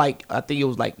also like I think it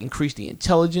was like increased the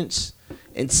intelligence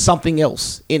and something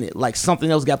else in it. Like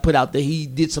something else got put out there. He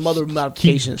did some other he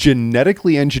modifications.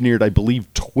 genetically engineered, I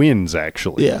believe, twins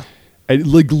actually. Yeah. And,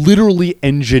 like, literally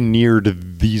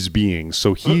engineered these beings.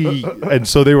 So he and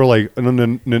so they were like,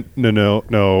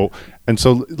 no. And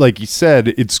so, like he said,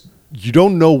 you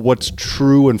don't know what's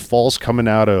true and false coming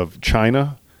out of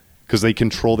China because they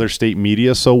control their state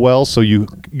media so well. So you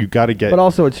got to get. But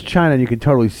also, it's China, and you can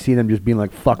totally see them just being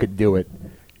like, "Fuck it, do it."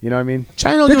 You know what I mean?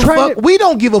 China don't They're give a trying fuck. to- We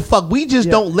don't give a fuck. We just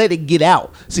Yeah. don't let it get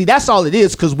out. See, that's all it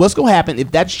is. Because what's gonna happen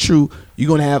if that's true? You're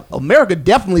gonna have America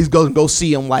definitely is gonna go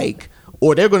see him like,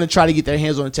 or they're gonna try to get their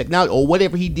hands on the technology or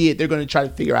whatever he did. They're gonna try to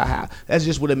figure out how. That's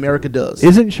just what America does.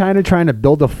 Isn't China trying to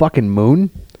build a fucking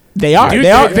moon? They are. Dude,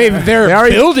 they are. they're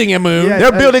already- building a moon. Yeah,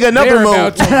 They're building another They're moon.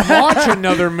 about to launch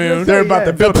another moon. They're about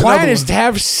to The build plan another is one. to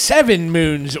have 7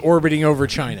 moons orbiting over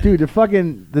China. Dude, the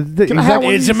fucking... The Can I have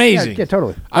one of It's these? amazing. Yeah,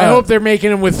 totally. I hope they're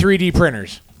making them with 3D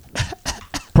printers.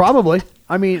 Probably.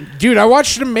 I mean, Dude, I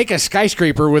watched them make a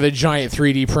skyscraper with a giant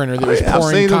 3D printer that was I've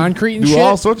pouring seen them concrete and do shit.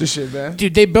 all sorts of shit, man.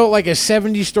 Dude, they built like a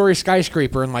 70-story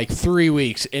skyscraper in like 3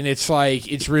 weeks, and it's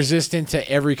like it's resistant to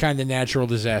every kind of natural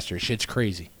disaster. Shit's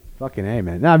crazy. fucking A,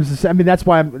 man. No, I mean, that's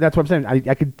what I'm saying.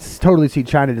 I could totally see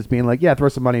China just being like, yeah, throw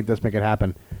some money at this, make it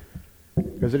happen.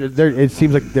 Because it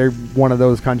seems like they're one of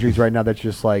those countries right now that's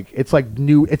just like, it's like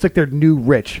they're new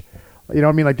rich. You know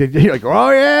what I mean? Like, you're like,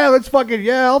 oh yeah, let's fucking,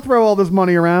 yeah, I'll throw all this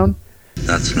money around.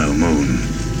 That's no moon.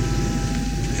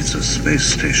 It's a space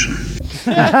station.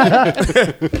 I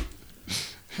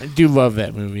do love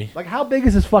that movie. Like, how big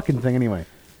is this fucking thing anyway?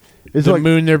 Is The it like,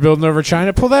 moon they're building over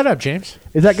China. Pull that up, James.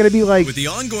 is that going to be like, With the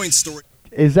ongoing story.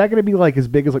 is that going to be like as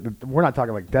big as like, we're not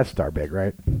talking like Death Star big,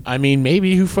 right? I mean,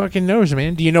 maybe. Who fucking knows,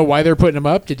 man? Do you know why they're putting them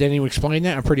up? Did anyone explain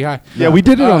that? I'm pretty high. Yeah, we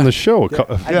did it on the show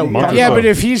a month Yeah, ago. but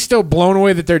if he's still blown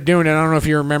away that they're doing it, I don't know if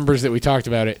he remembers that we talked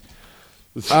about it.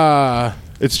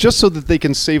 It's just so that they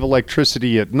can save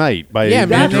electricity at night by Yeah,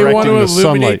 man, they redirecting want to the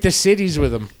illuminate sunlight. the cities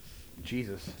with them.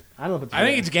 Jesus. I don't know if it's I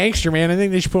think it's gangster, man. I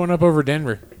think they should put one up over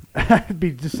Denver. it'd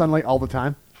be just sunlight all the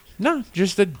time. No,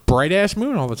 just a bright ass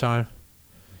moon all the time,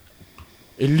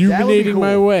 illuminating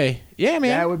my cool. way. Yeah,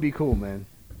 man. That would be cool, man.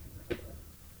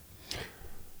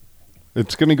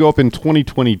 It's going to go up in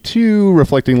 2022,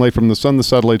 reflecting light from the sun. The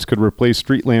satellites could replace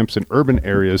street lamps in urban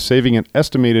areas, saving an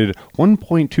estimated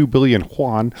 1.2 billion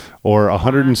yuan, or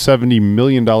 $170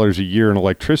 million a year in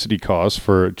electricity costs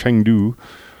for Chengdu,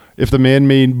 if the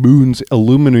man-made moons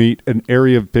illuminate an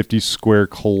area of 50 square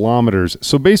kilometers.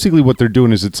 So basically what they're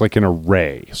doing is it's like an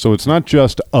array. So it's not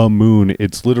just a moon.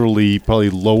 It's literally probably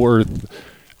low Earth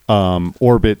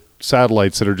orbit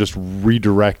satellites that are just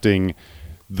redirecting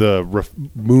the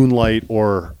moonlight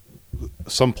or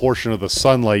some portion of the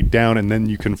sunlight down, and then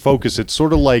you can focus it.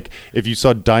 Sort of like if you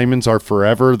saw Diamonds Are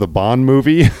Forever, the Bond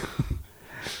movie.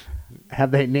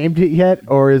 Have they named it yet,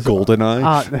 or is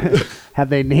GoldenEye? Have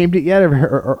they named it yet,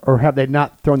 or have they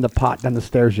not thrown the pot down the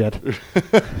stairs yet?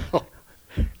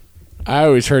 I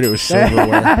always heard it was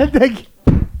silverware.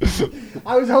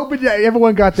 I was hoping that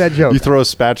everyone got that joke. You throw a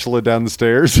spatula down the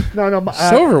stairs. No,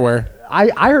 Silverware.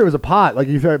 I heard it was a pot. Like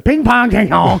you throw ping pong, ding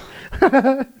dong.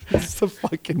 It's the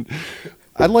fucking.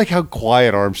 I like how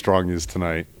quiet Armstrong is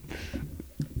tonight.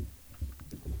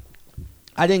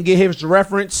 I didn't get his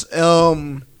reference.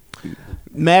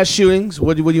 Mass shootings.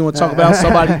 What do you want to talk about?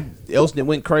 Somebody else that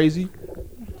went crazy.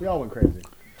 We all went crazy.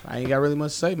 I ain't got really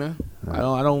much to say, man. I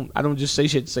don't just say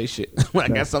shit to say shit. When I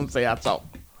got something to say, I talk.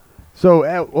 So,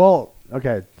 well,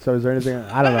 okay. So, is there anything?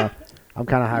 I don't know. I'm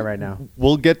kind of high right now.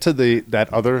 We'll get to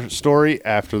that other story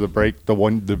after the break.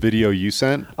 The video you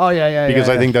sent. Oh yeah. Because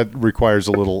yeah. I think that requires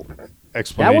a little that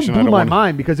explanation. one blew my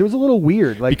mind because it was a little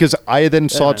weird. Like because I then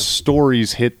saw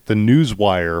stories hit the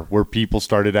newswire where people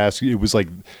started asking. It was like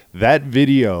that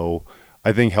video,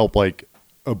 I think, helped like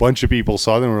a bunch of people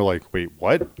saw them and were like, wait,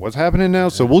 what? What's happening now?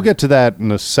 So we'll get to that in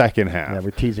the second half. yeah,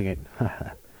 we're teasing it.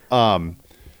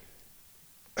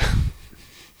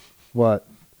 What?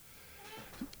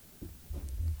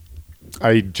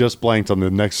 I just blanked on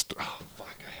the next.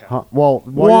 Huh? Well,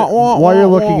 while you're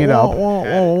looking it up,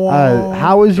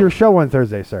 how was your show on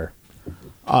Thursday, sir?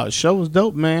 Show was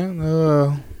dope,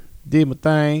 man. Did my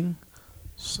thing,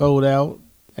 sold out,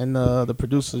 and the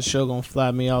producer of the show gonna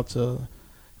fly me out to.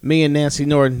 Me and Nancy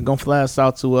Norton gonna fly us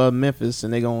out to Memphis,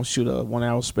 and they gonna shoot a 1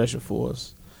 hour special for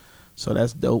us. So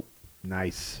that's dope.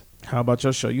 Nice. How about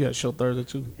your show? You had a show Thursday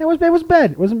too. It was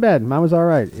bad. It wasn't bad. Mine was all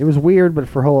right. It was weird, but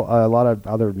for a lot of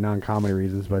other non-comedy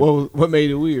reasons. But What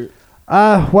made it weird?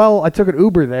 well, I took an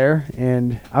Uber there,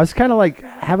 and I was kind of like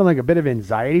having like a bit of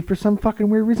anxiety for some fucking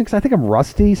weird reason because I think I'm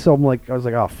rusty. So I was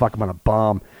like, oh fuck, I'm gonna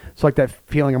bomb. So like that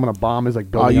feeling I'm gonna bomb is like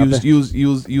building up. You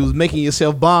was making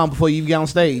yourself bomb before you got on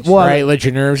stage. Well, Right, let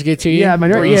your nerves get to you. Yeah, my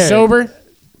Were you sober?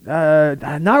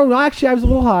 No, actually, I was a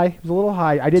little high. It was a little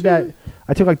high. I did that.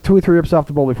 I took like 2 or 3 rips off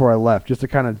the bowl before I left, just to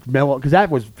kind of mellow, because that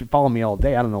was following me all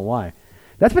day. I don't know why.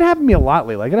 That's been happening to me a lot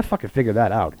lately. I gotta fucking figure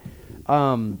that out.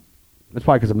 That's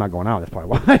probably because I'm not going out. That's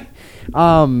probably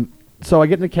why. So I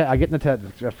get in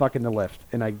the fucking the lift,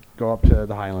 and I go up to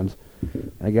the Highlands.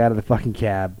 And I get out of the fucking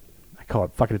cab. I call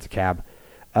it fucking. It's a cab.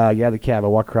 Get out of the cab. I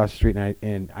walk across the street,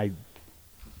 and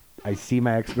I see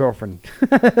my ex-girlfriend,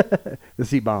 the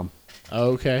C-bomb.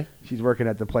 Okay. She's working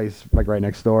at the place like right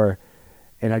next door,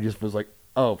 and I just was like,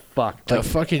 "Oh fuck!" The Like,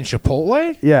 fucking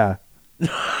Chipotle? yeah.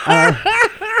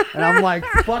 And I'm like,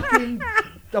 fucking.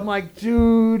 I'm like,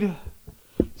 dude.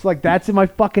 It's like that's in my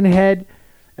fucking head,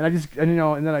 and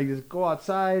and then I just go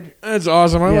outside. That's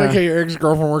awesome. I Yeah. like how your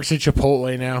ex-girlfriend works at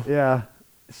Chipotle now. Yeah.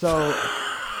 So.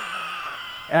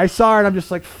 And I saw her, and I'm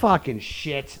just like, fucking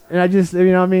shit. And I just, you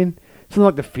know what I mean? Something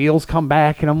like the feels come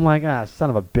back, and I'm like, son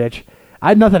of a bitch. I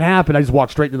had nothing happen. I just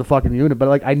walked straight to the fucking unit, but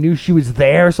like I knew she was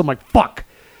there, so I'm like, fuck.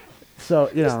 So,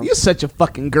 you know. You're such a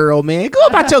fucking girl, man. Go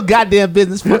about your goddamn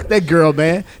business. Fuck that girl,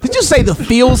 man. Did you say the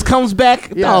feels comes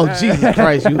back? Yeah. Oh, Jesus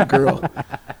Christ, you a girl.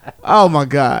 Oh, my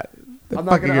God. I'm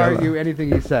not going to argue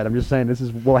anything he said. I'm just saying this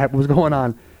is what was going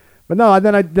on. But no,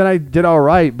 then I did all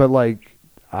right, but like,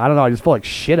 I don't know. I just felt like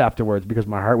shit afterwards because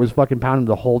my heart was fucking pounding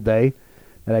the whole day.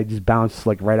 And I just bounced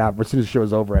like right out. As soon as the show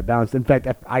was over, I bounced. In fact,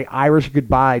 I Irish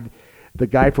goodbye the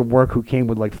guy from work who came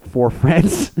with like 4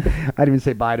 friends. I didn't even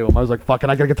say bye to him. I was like, fucking,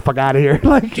 I gotta get the fuck out of here.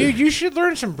 Like, Dude, you should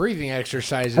learn some breathing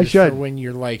exercises I should. for when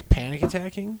you're like panic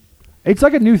attacking. it's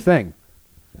like a new thing.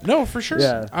 No, for sure.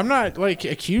 Yeah. I'm not like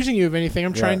accusing you of anything.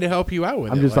 I'm trying to help you out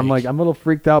with it. I'm a little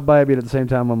freaked out by it, but at the same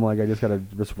time, I'm like, I just gotta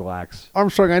just relax.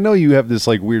 Armstrong, I know you have this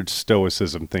like weird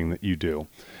stoicism thing that you do,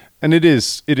 and it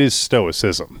is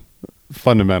stoicism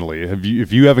fundamentally.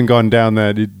 If you haven't gone down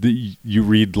that, you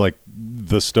read like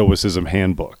the Stoicism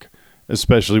handbook,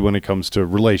 especially when it comes to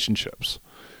relationships.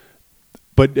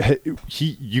 But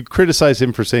you criticize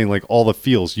him for saying like all the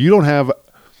feels. You don't have.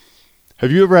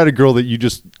 Have you ever had a girl that you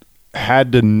just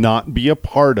had to not be a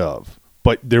part of,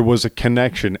 but there was a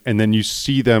connection, and then you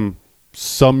see them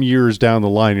some years down the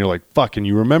line, you're like, fuck, and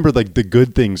you remember like the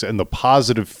good things and the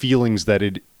positive feelings that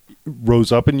it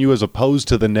rose up in you as opposed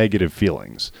to the negative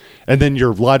feelings. And then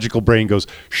your logical brain goes,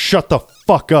 shut the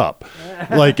fuck up.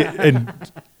 Like, and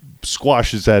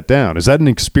squashes that down. Is that an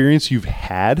experience you've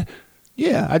had?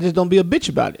 Yeah, I just don't be a bitch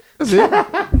about it. That's it.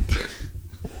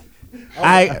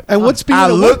 And what's being I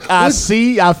a- look, what- I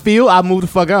see, I feel, I move the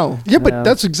fuck on. Yeah, but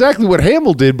that's exactly what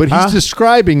Hamill did, but he's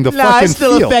describing the Nah, fucking it's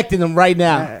still feel. affecting him right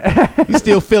now. He's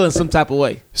still feeling some type of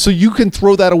way. So you can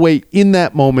throw that away in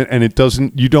that moment, and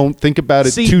you don't think about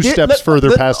it See, two steps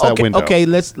further past that window. Okay,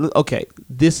 this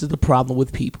is the problem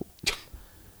with people.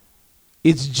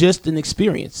 It's just an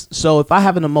experience. So if I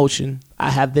have an emotion,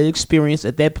 I have that experience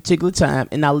at that particular time,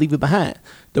 and I leave it behind.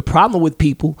 The problem with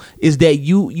people is that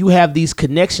you have these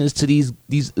connections to these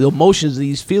emotions,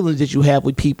 these feelings that you have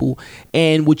with people,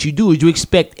 and what you do is you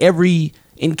expect every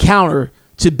encounter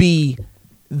to be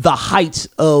the heights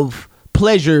of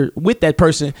pleasure with that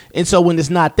person, and so when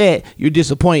it's not that, you're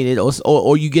disappointed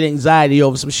or you get anxiety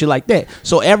over some shit like that.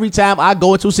 So every time I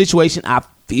go into a situation, I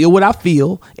feel what I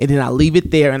feel, and then I leave it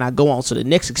there and I go on. So the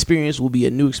next experience will be a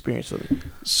new experience for me.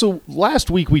 So last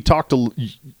week we talked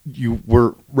you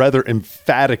were rather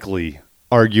emphatically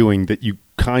arguing that you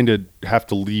kind of have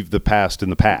to leave the past in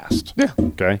the past. Yeah.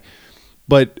 Okay.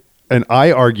 But and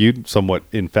I argued somewhat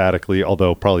emphatically,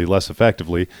 although probably less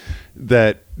effectively,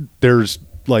 that there's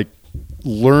like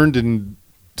learned and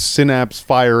synapse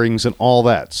firings and all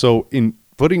that. So in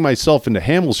putting myself into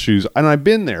Hamill's shoes, and I've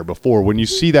been there before, when you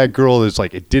see that girl that's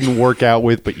like it didn't work out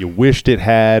with, but you wished it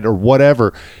had or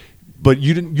whatever, but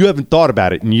you haven't thought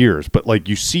about it in years, but like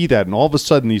you see that, and all of a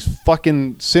sudden these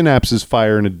fucking synapses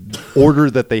fire in an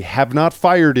order that they have not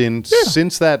fired in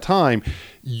since that time.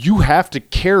 You have to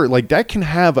carry, like that can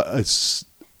have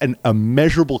a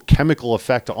measurable chemical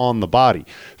effect on the body.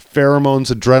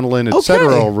 Pheromones, adrenaline,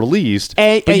 etc. are released,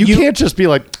 and but you you can't just be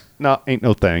like, no, ain't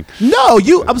no thing. No,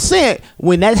 I'm saying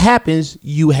when that happens,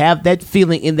 you have that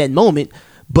feeling in that moment.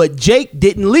 But Jake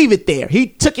didn't leave it there. He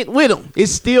took it with him.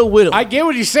 It's still with him. I get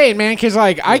what he's saying, man, because,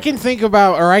 like, I can think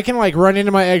about, or I can, like, run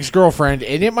into my ex-girlfriend,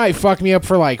 and it might fuck me up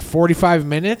for, like, 45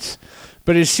 minutes.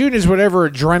 But as soon as whatever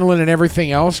adrenaline and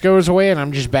everything else goes away and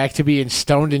I'm just back to being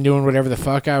stoned and doing whatever the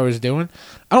fuck I was doing,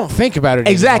 I don't think about it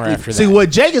exactly. anymore after See, that. what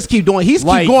Jake is keep doing, he's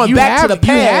Like, keep going you back to the past.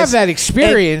 You have that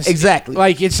experience. Exactly.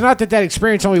 Like, it's not that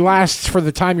experience only lasts for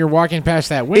the time you're walking past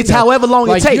that window. It's however long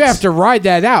it like, takes. You have to ride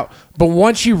that out. But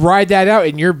once you ride that out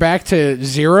and you're back to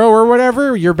zero or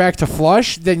whatever, you're back to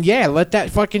flush, then yeah, let that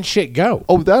fucking shit go.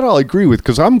 Oh, that I'll agree with,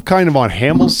 because I'm kind of on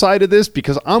Hamill's side of this,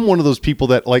 because I'm one of those people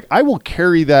that, like, I will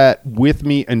carry that with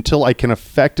me until I can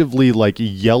effectively, like,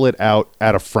 yell it out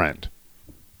at a friend.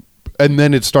 And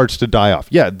then it starts to die off.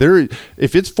 Yeah,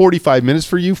 if it's 45 minutes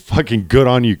for you, fucking good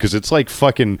on you, because it's like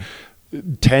fucking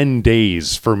 10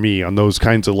 days for me on those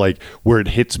kinds of, like, where it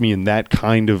hits me in that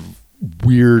kind of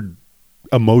weird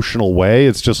emotional way.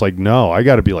 It's just like, no, I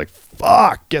got to be like,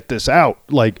 fuck, get this out.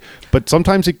 Like, but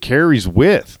sometimes it carries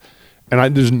with.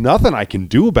 And there's nothing I can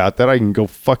do about that. I can go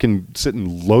fucking sit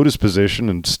in lotus position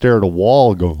and stare at a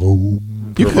wall and go, oh,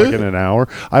 for fucking an hour.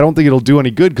 I don't think it'll do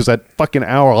any good, because that fucking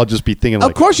hour I'll just be thinking,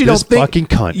 of course you this don't think fucking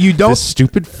cunt. You don't. This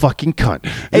stupid fucking cunt.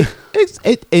 And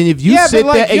if you sit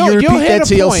there and you repeat that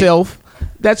to yourself,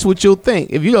 that's what you'll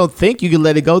think. If you don't think you can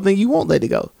let it go, then you won't let it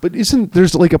go. But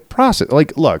there's like a process?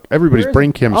 Like, look, everybody's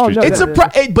brain chemistry. It's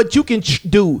but you can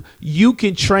you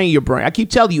can train your brain. I keep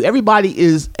telling you, everybody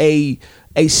is a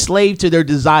slave to their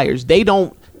desires. They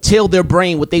don't tell their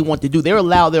brain what they want to do. They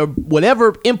allow their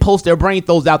whatever impulse their brain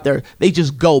throws out there, they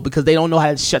just go, because they don't know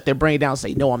how to shut their brain down and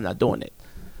say, no, I'm not doing it.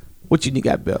 What you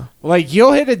got, Bill? Like,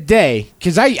 you'll hit a day,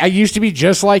 because I used to be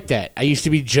just like that. I used to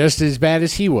be just as bad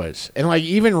as he was. And, like,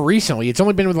 even recently, it's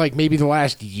only been, like, maybe the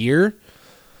last year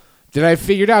that I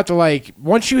figured out that, like,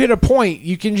 once you hit a point,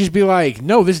 you can just be like,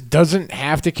 no, this doesn't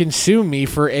have to consume me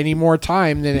for any more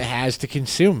time than it has to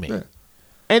consume me. Yeah.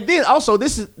 And then also,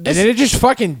 this and then it just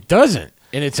fucking doesn't.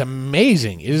 And it's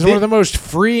amazing. It is one of the most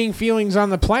freeing feelings on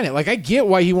the planet. Like, I get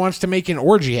why he wants to make an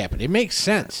orgy happen. It makes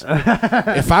sense.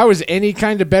 If I was any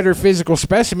kind of better physical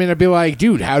specimen, I'd be like,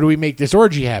 dude, how do we make this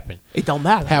orgy happen? It don't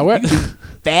matter. However,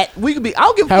 we could be.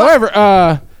 I'll give.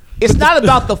 However, it's not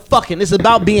about the fucking. It's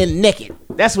about being naked.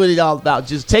 That's what it's all about.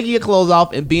 Just taking your clothes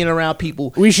off and being around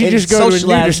people. We should just go to a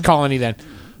nudist colony then.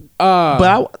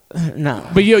 No.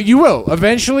 But you will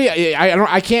eventually.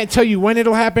 I can't tell you when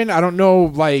it'll happen. I don't know.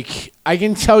 Like, I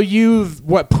can tell you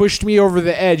what pushed me over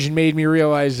the edge and made me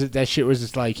realize that shit was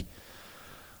just like.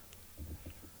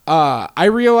 I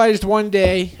realized one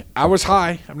day I was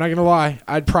high. I'm not gonna lie.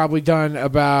 I'd probably done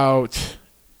about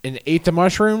an eighth of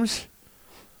mushrooms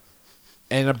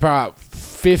and about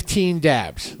 15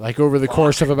 dabs, like over the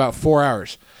course of about 4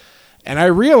 hours. And I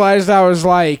realized I was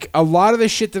like, a lot of the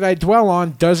shit that I dwell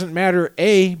on doesn't matter,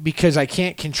 A, because I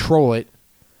can't control it,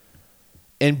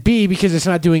 and B, because it's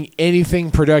not doing anything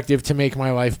productive to make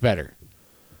my life better.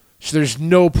 So there's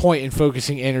no point in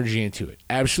focusing energy into it.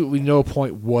 Absolutely no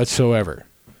point whatsoever.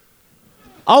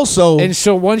 Also, and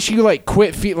so once you like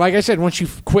quit, like I said, once you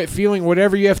quit feeling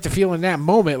whatever you have to feel in that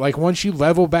moment, like once you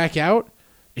level back out,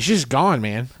 it's just gone,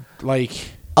 man. Like,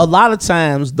 a lot of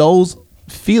times those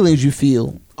feelings you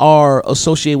feel are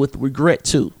associated with regret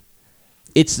too.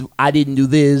 It's, I didn't do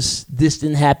this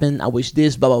didn't happen, I wish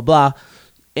this, blah blah blah.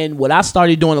 And what I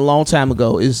started doing a long time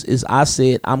ago is I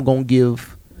said, I'm gonna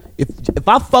give, if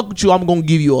I fuck with you, I'm gonna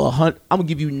give you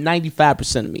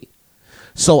 95% of me.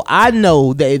 So I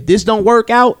know that if this don't work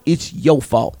out, it's your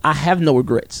fault. I have no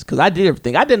regrets, because I did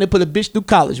everything. I didn't put a bitch through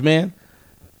college, man.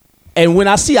 And when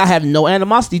I see I have no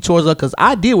animosity towards her, because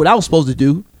I did what I was supposed to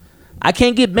do, I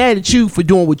can't get mad at you for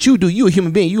doing what you do. You're a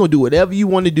human being. You're going to do whatever you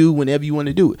want to do whenever you want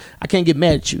to do it. I can't get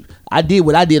mad at you. I did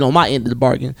what I did on my end of the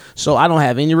bargain, so I don't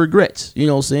have any regrets. You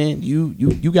know what I'm saying?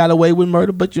 You got away with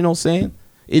murder, but you know what I'm saying?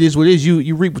 It is what it is.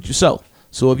 You reap what you sow.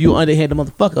 So if you underhanded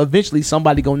motherfucker, eventually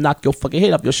somebody going to knock your fucking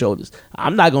head off your shoulders.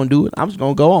 I'm not going to do it. I'm just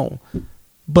going to go on.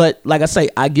 But like I say,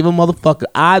 I give a motherfucker.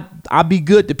 I be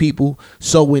good to people.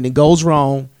 So when it goes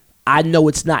wrong, I know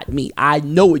it's not me. I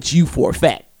know it's you for a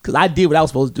fact. Because I did what I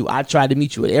was supposed to do. I tried to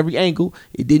meet you at every angle.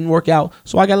 It didn't work out.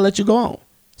 So I got to let you go on.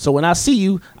 So when I see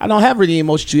you, I don't have any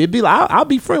emotion to you. It'd be like, I'll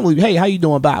be friendly with you. Hey, how you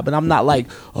doing? Bye. But I'm not like,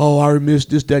 oh, I missed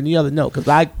this, that, and the other. No, because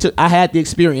I had the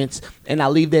experience, and I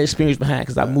leave that experience behind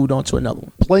because I moved on to another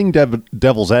one. Playing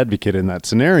devil's advocate in that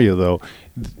scenario, though,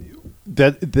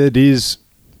 that is,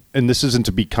 and this isn't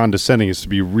to be condescending, it's to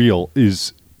be real,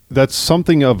 that's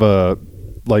something of a,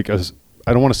 like a,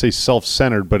 I don't want to say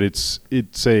self-centered, but it's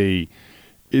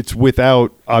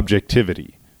without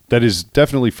objectivity. That is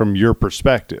definitely from your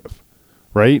perspective,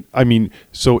 right? I mean,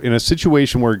 so in a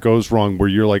situation where it goes wrong, where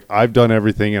you're like, I've done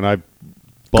everything and I've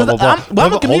blah, blah, blah.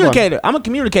 I'm a communicator. I'm a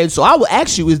communicator. So I will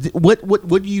ask you,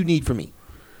 what do you need from me?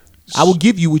 I will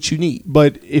give you what you need.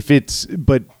 But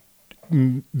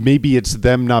maybe it's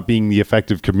them not being the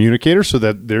effective communicator, so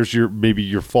that there's maybe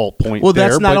your fault point. Well, there,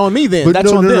 that's not on me then.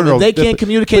 That's on them. If they can't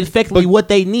communicate effectively what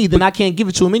they need, then I can't give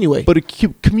it to them anyway. But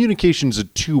communication's a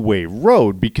two-way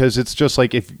road, because it's just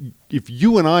like if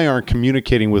you and I aren't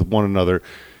communicating with one another,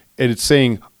 and it's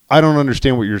saying, I don't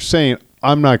understand what you're saying,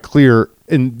 I'm not clear,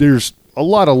 and there's a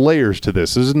lot of layers to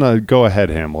this. Isn't a go ahead,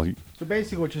 Hamill? So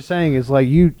basically, what you're saying is like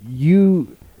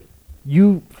you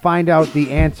find out the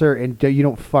answer and you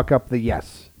don't fuck up the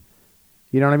yes.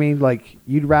 You know what I mean? Like,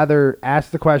 you'd rather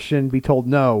ask the question, be told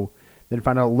no, than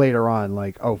find out later on,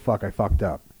 like, oh, fuck, I fucked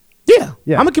up. Yeah.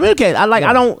 Yeah. I'm a communicator.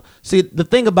 I don't see, the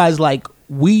thing about it is like,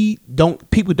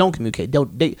 people don't communicate.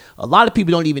 A lot of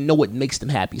people don't even know what makes them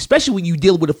happy, especially when you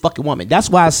deal with a fucking woman.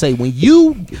 That's why I say when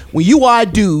you are a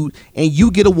dude and you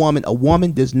get a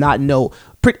woman does not know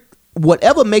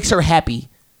whatever makes her happy.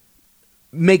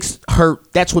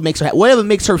 That's what makes her happy. Whatever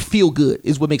makes her feel good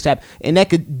is what makes her happy, and that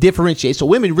could differentiate. So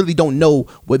women really don't know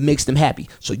what makes them happy.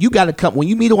 So you got to come, when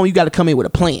you meet a woman, you got to come in with a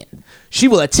plan. She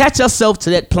will attach herself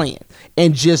to that plan,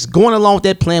 and just going along with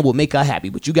that plan will make her happy.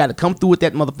 But you got to come through with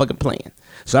that motherfucking plan.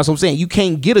 So that's what I'm saying. You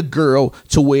can't get a girl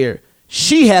to where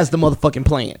she has the motherfucking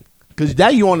plan, because now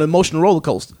you're on an emotional roller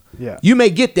coaster. Yeah, you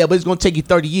may get there, but it's gonna take you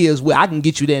 30 years. Where I can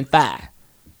get you there in 5.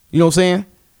 You know what I'm saying?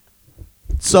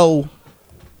 So.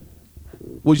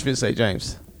 What you finna say,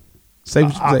 James? Say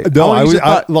what you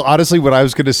say. Honestly, what I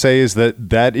was going to say is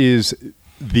that is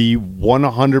the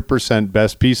 100%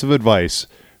 best piece of advice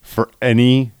for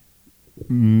any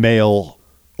male,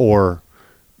 or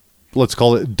let's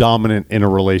call it dominant, in a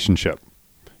relationship.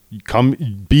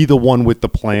 Be the one with the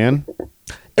plan,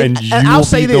 and you'll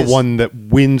be the one that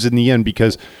wins in the end,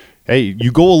 because hey,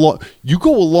 you go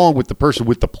along with the person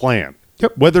with the plan.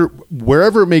 Yep.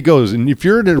 Wherever it may go, and if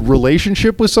you're in a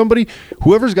relationship with somebody,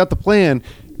 whoever's got the plan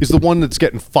is the one that's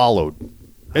getting followed.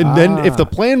 And then if the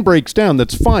plan breaks down,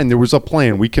 that's fine. There was a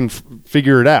plan. We can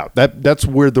figure it out. That's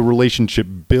where the relationship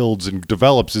builds and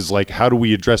develops, is like, how do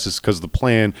we address this? Because the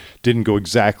plan didn't go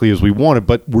exactly as we wanted,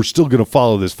 but we're still going to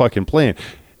follow this fucking plan.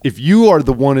 If you are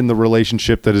the one in the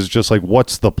relationship that is just like,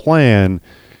 what's the plan?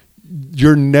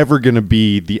 You're never going to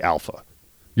be the alpha.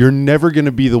 You're never going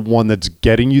to be the one that's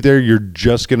getting you there. You're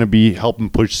just going to be helping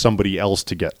push somebody else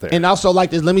to get there. And also, like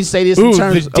this, let me say this in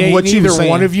terms of what you were saying. Neither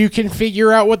one of you can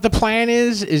figure out what the plan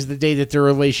is the day that their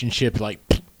relationship, like...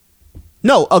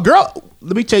 No, a girl...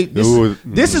 Let me tell you,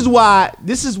 this is why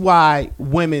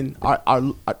women are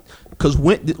because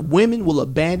women will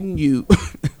abandon you.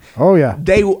 Oh yeah,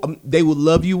 they will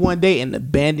love you one day and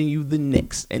abandon you the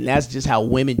next, and that's just how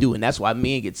women do. And that's why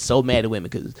men get so mad at women,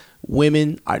 because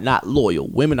women are not loyal.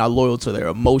 Women are loyal to their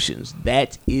emotions.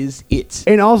 That is it.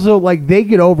 And also, like, they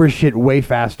get over shit way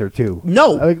faster too.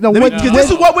 No, because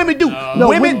this is what women do.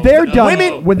 When they're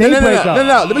done, when they break up.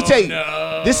 No. Let me tell you,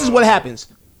 this is what happens.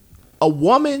 A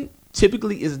woman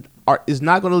typically is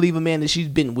not going to leave a man that she's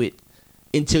been with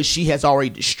until she has already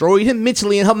destroyed him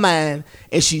mentally in her mind,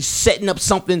 and she's setting up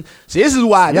something. See, this is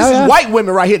why this is white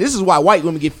women right here. This is why white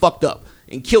women get fucked up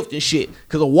and killed and shit.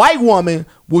 Because a white woman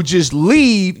will just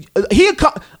leave.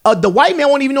 The white man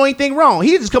won't even know anything wrong.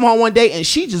 He'll just come home one day and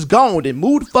she just gone and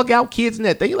moved the fuck out, kids and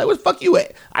that thing. You're like, where the fuck you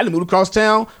at? I done moved across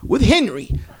town with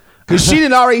Henry. Because she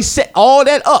didn't already set all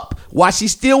that up while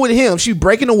she's still with him. She's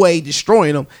breaking away,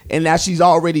 destroying him, and now she's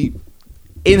already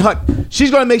in her. She's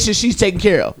gonna make sure she's taken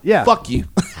care of. Yeah. Fuck you.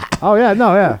 Oh yeah,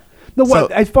 no, yeah. No, So-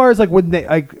 as far as like when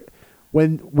they're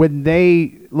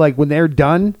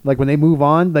done, like when they move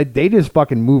on, like they just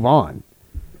fucking move on.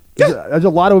 There's a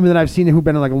lot of women that I've seen who've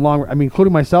been in like a long. I mean,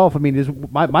 including myself. I mean,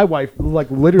 my wife like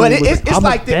literally. But it's I'm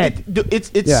like dead. it's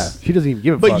Yeah, she doesn't even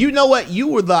give a But fuck. you know what? You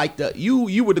were like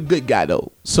you were the good guy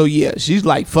though. So yeah, she's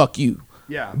like fuck you.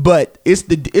 Yeah. But it's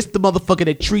the motherfucker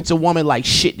that treats a woman like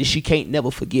shit that she can't never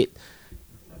forget.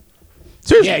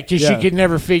 Seriously. Yeah, because she could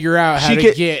never figure out how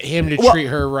to get him to treat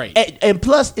her right. And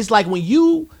plus, it's like when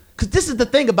you, because this is the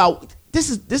thing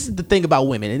about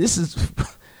women, and this is,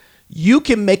 you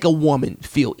can make a woman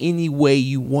feel any way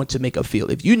you want to make her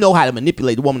feel if you know how to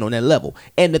manipulate a woman on that level.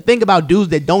 And the thing about dudes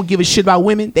that don't give a shit about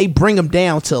women, they bring them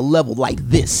down to a level like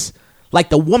this. Like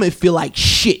the woman feel like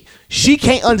shit. She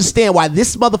can't understand why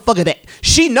this motherfucker that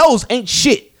she knows ain't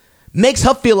shit makes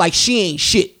her feel like she ain't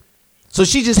shit. So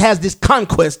she just has this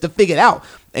conquest to figure it out.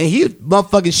 And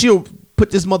she'll put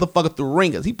this motherfucker through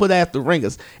ringers. He put her through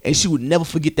ringers, and she would never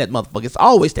forget that motherfucker. It's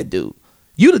always that dude.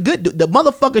 You the good dude. The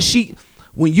motherfucker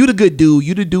when you the good dude,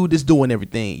 you the dude that's doing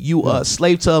everything. You a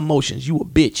slave to her emotions. You a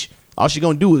bitch. All she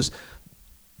gonna do is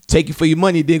take you for your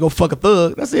money, then go fuck a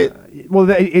thug. That's it. Well,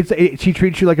 she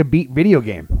treats you like a beat video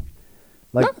game.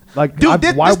 Like, dude,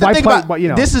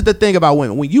 this is the thing about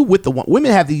women. When you with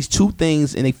women have these two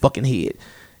things in their fucking head.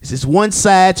 It's this one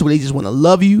side to where they just want to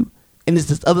love you, and it's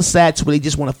this other side to where they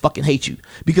just want to fucking hate you.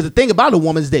 Because the thing about a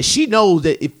woman is that she knows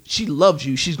that if she loves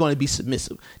you, she's going to be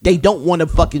submissive. They don't want to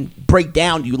fucking break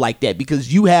down you like that,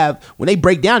 because when they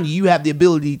break down you have the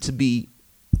ability to be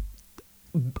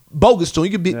bogus to them.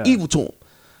 You can be evil to them.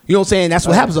 You know what I'm saying? That's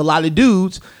what happens. A lot of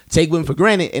dudes take women for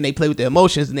granted, and they play with their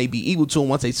emotions, and they be evil to them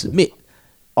once they submit.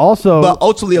 Also, but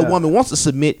ultimately a woman wants to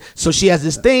submit, so she has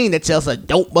this thing that tells her,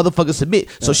 don't motherfucker submit.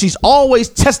 So she's always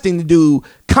testing the dude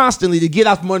constantly to get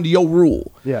out from under your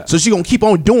rule. Yeah. So she gonna keep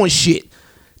on doing shit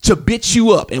to bitch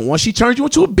you up, and once she turns you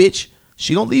into a bitch,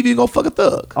 she gonna leave you and go fuck a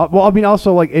thug. Well, I mean,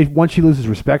 also, like, once she loses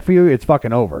respect for you, it's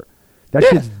fucking over. That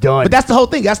shit's done. But that's the whole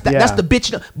thing. That's the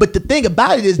bitch. But the thing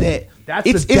about it is that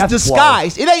it's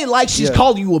disguised. It ain't like she's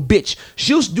calling you a bitch.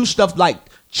 She'll do stuff like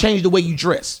change the way you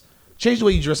dress. Change the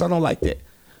way you dress. I don't like that.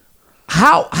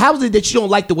 How is it that you don't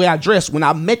like the way I dress when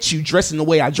I met you dressing the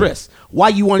way I dress? Why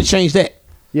you want to change that?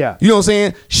 Yeah. You know what I'm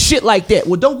saying? Shit like that.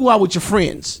 Well, don't go out with your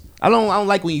friends. I don't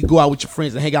like when you go out with your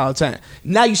friends and hang out all the time.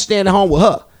 Now you staying at home with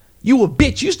her. You a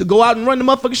bitch. You used to go out and run the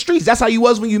motherfucking streets. That's how you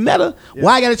was when you met her. Yeah.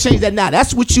 Why I gotta change that now?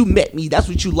 That's what you met me. That's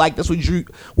what you like. That's what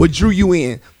drew you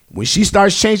in. When she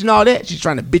starts changing all that, she's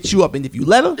trying to bitch you up. And if you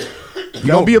let her, you're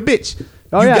gonna be a bitch. You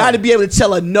gotta be able to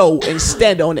tell her no and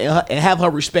stand on it and have her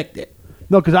respect that.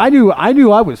 No, because I knew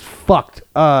I was fucked.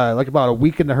 Like about a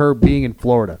week into her being in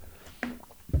Florida.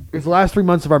 It was the last 3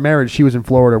 months of our marriage. She was in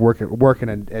Florida working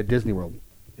at Disney World,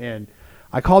 and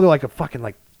I called her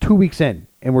like 2 weeks in,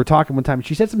 and we're talking one time. And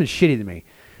she said something shitty to me,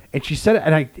 and she said it,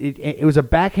 and it was a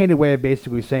backhanded way of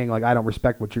basically saying like I don't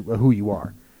respect who you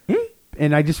are,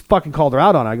 and I just fucking called her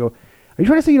out on it. I go, "Are you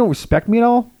trying to say you don't respect me at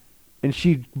all?" And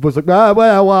she was like,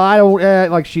 well, I don't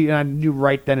and I knew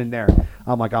right then and there.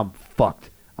 I'm like, I'm fucked.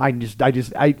 I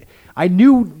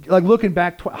knew, like, looking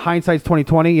back, hindsight's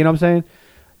 20/20. You know what I'm saying?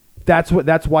 That's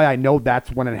why I know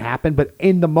that's when it happened. But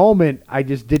in the moment, I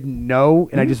just didn't know,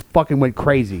 and I just fucking went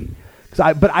crazy.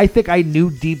 But I think I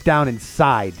knew deep down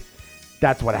inside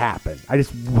that's what happened.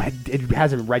 It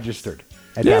hasn't registered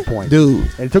at that point,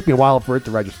 dude. And it took me a while for it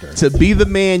to register. To be the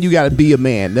man, you got to be a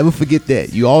man. Never forget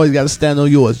that. You always got to stand on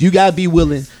yours. You got to be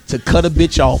willing to cut a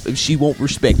bitch off if she won't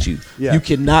respect you. Yeah. You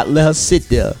cannot let her sit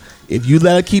there. If you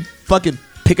let her keep fucking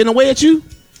picking away at you,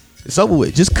 it's over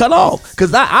with. Just cut off.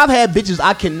 Because I've had bitches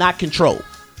I cannot control.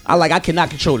 I cannot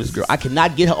control this girl. I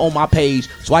cannot get her on my page,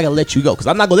 so I can let you go. Because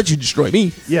I'm not going to let you destroy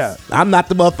me. Yeah. I'm not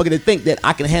the motherfucker that think that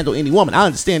I can handle any woman. I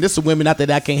understand there's some women out there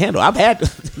that I can't handle. I've had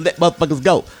to let motherfuckers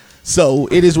go. So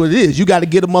it is what it is. You got to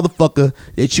get a motherfucker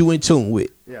that you in tune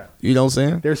with. Yeah. You know what I'm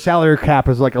saying? Their salary cap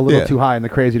is like a little too high in the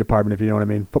crazy department, if you know what I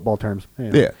mean. Football terms.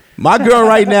 Yeah. My girl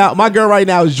right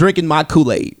now is drinking my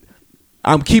Kool-Aid.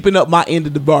 I'm keeping up my end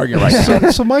of the bargain right now.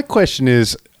 So my question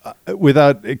is,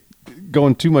 without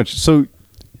going too much, so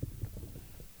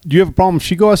do you have a problem if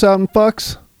she goes out and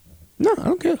fucks? No, I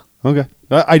don't care. Okay.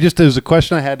 There's a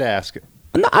question I had to ask it.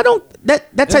 No, I don't.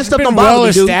 That type of stuff been don't bother well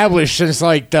me, dude. established since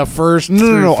like the first.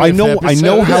 No. I know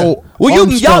how. Well,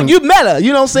 you met her.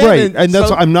 You know what I'm saying? Right, and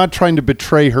that's. I'm not trying to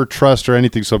betray her trust or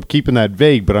anything, so I'm keeping that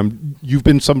vague. But you've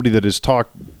been somebody that has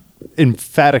talked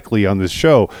emphatically on this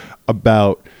show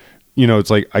about, it's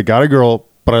like I got a girl,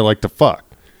 but I like to fuck,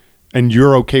 and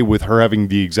you're okay with her having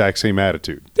the exact same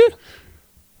attitude. Yeah.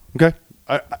 Okay.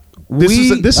 This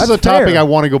is a topic fair. I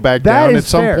want to go back down at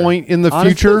some point in the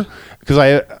future, because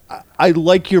I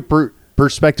like your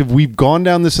perspective. We've gone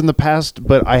down this in the past,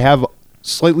 but I have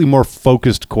slightly more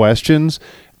focused questions.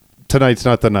 Tonight's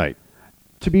not the night.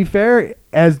 To be fair,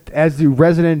 as the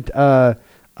resident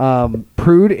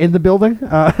prude in the building,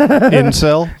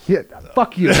 incel. Yeah,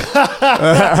 fuck you,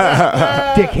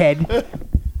 dickhead.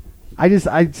 I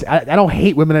don't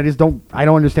hate women. I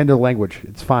don't understand their language.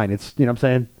 It's fine. It's, you know what I'm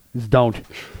saying? Just don't.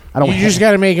 I don't. You just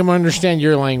got to make them understand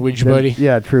your language, buddy.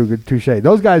 Yeah, true. Good touche.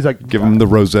 Those guys like Give them the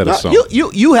Rosetta No, song.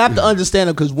 you have to understand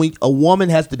them because when a woman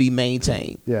has to be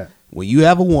maintained. Yeah. When you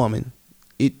have a woman,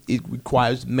 it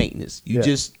requires maintenance.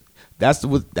 That's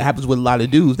what happens with a lot of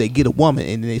dudes. They get a woman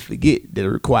and then they forget that it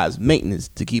requires maintenance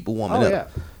to keep a woman up. Yeah.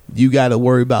 You got to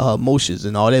worry about her emotions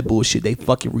and all that bullshit. They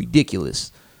fucking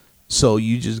ridiculous. So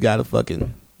you just got to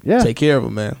fucking take care of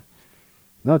them, man.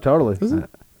 No, totally.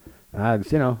 I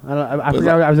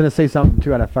forgot. I was gonna say something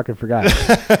too, and I fucking forgot.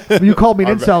 You called me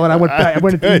an incel, and I went back.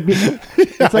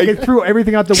 It's like it threw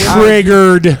everything out the window.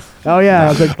 Triggered. Oh yeah, I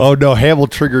was like, Oh no, Hamill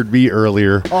triggered me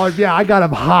earlier. oh yeah, I got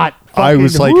him hot. I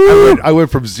was like, Fucking- I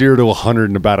went from 0 to 100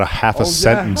 in about a half a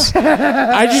sentence.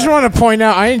 I just want to point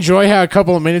out, I enjoy how a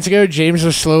couple of minutes ago, James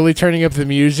was slowly turning up the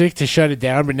music to shut it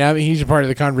down, but now that he's a part of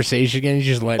the conversation again, he's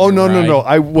just letting Oh it no, no,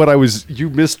 ride. no! You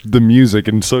missed the music,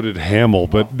 and so did Hamill.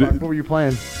 But What were you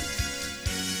playing?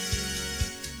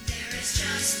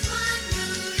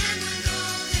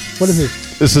 What is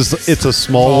this? It's a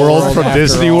small world World from after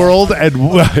Disney all. World,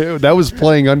 and that was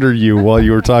playing under you while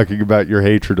you were talking about your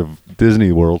hatred of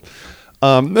Disney World.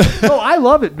 Oh, I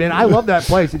love it, man. I love that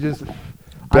place. It just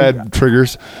Bad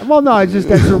triggers. Well, no, it's just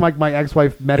that's where my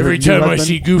ex-wife met her Every new time I husband.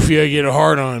 see Goofy, I get a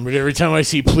hard on, but every time I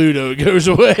see Pluto, it goes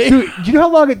away. Dude, do you know how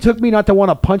long it took me not to want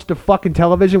to punch the fucking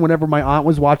television whenever my aunt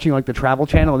was watching like the Travel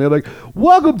Channel and they're like,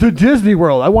 "Welcome to Disney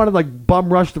World." I wanted to like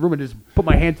bum rush the room and just put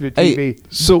my hand to the TV. Hey,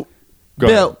 So, go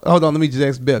Bill, ahead. hold on. Let me just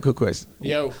ask Bill a quick question.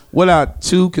 Yo. What are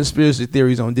 2 conspiracy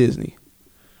theories on Disney?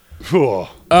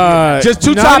 Just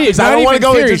 2 topics. I don't want to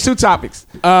go into 2 topics.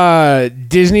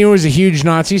 Disney was a huge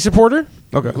Nazi supporter.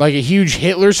 Okay. Like a huge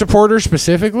Hitler supporter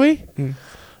specifically.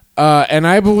 And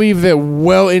I believe that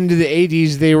well into the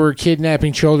 80s, they were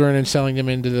kidnapping children and selling them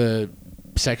into the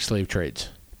sex slave trades.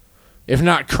 If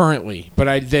not currently.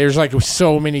 But there's like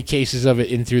so many cases of it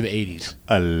in through the 80s.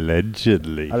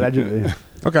 Allegedly.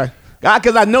 Okay.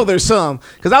 Because I know there's some.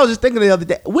 Because I was just thinking the other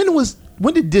day.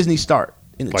 When did Disney start?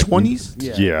 In the Like,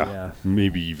 20s? Yeah,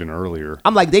 maybe even earlier.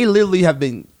 I'm like, they literally have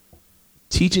been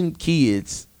teaching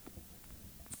kids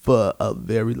for a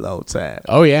very long time.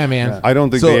 Oh, yeah, man. I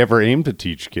don't think So- they ever aimed to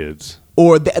teach kids.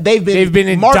 Or they've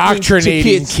been marketing to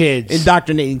indoctrinating kids.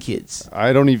 Indoctrinating kids.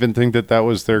 I don't even think that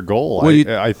was their goal. Well,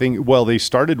 you- I think, well, they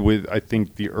started with, I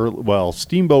think the early, well,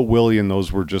 Steamboat Willie and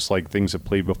those were just like things that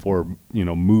played before,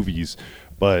 movies.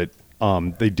 But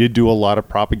they did do a lot of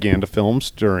propaganda films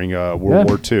during World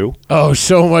War II. Oh,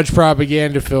 so much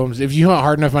propaganda films. If you hunt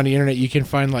hard enough on the internet, you can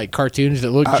find like cartoons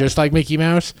that look just like Mickey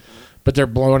Mouse, but they're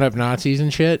blowing up Nazis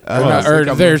and shit. Or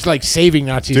there's like saving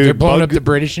Nazis. Dude, they're blowing up the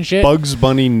British and shit. Bugs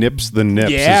Bunny nips the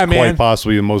nips Yeah, is man. quite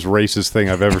possibly the most racist thing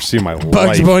I've ever seen in my Bugs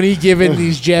life. Bunny giving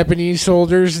these Japanese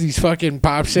soldiers these fucking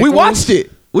popsicles. We watched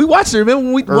it. Remember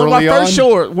when one of Early our first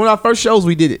on? one of our first shows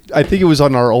we did it. I think it was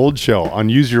on our old show on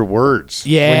Use Your Words.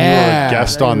 When you were Yeah. a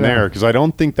guest on there, because I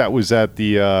don't think that was at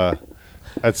the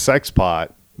at Sexpot,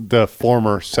 the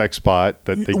former Sexpot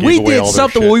that they gave We away did all their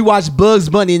something shit. where we watched Bugs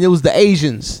Bunny and it was the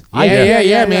Asians.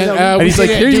 Yeah, man. And we he's like,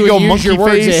 did here do you a go, Use monkey Your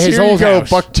Words face. at his Here you old go, house.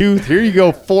 buck tooth. Here you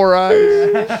go, 4 eyes.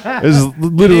 This is They've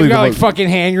literally got the like most- fucking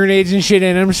hand grenades and shit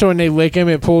in them, so when they lick them,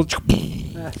 it pulls.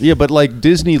 Yeah, but like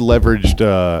Disney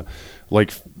leveraged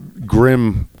like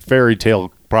grim fairy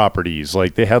tale properties.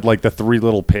 Like they had like the 3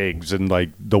 Little Pigs, and like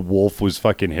the wolf was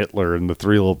fucking Hitler, and the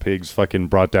 3 Little Pigs fucking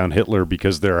brought down Hitler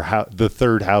because the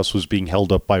third house was being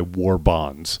held up by war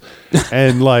bonds.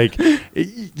 And like,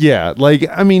 yeah, like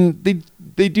I mean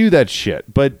they do that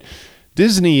shit, but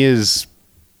Disney is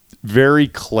very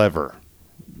clever.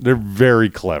 They're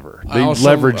very clever. They I also,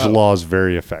 leverage laws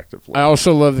very effectively. I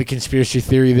also love the conspiracy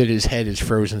theory that his head is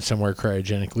frozen somewhere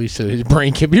cryogenically, so his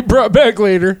brain can be brought back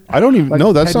later. I don't even Like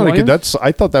know. That's Ted not a good. Williams?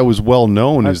 I thought that was well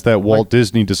known. Is that Walt like-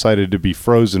 Disney decided to be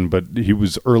frozen, but he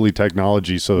was early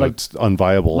technology, so Like- it's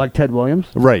unviable. Like Ted Williams.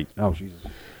 right? Oh Jesus.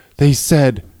 They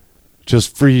said,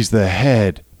 just freeze the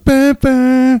head. Bah,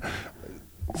 bah.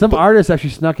 Some artist actually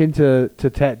snuck into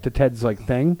Ted's like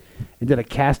thing and did a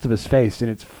cast of his face,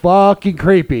 and it's fucking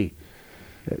creepy.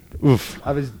 Oof.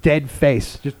 Of his dead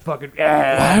face, just fucking.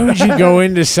 Why would you go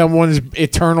into someone's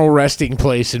eternal resting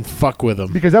place and fuck with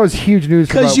them? Because that was huge news.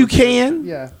 Because you can.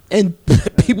 Yeah. And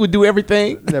people do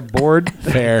everything. They're bored.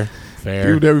 Fair.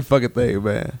 Do every fucking thing,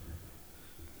 man.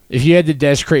 If you had to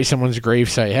desecrate someone's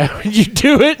gravesite, how would you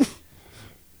do it?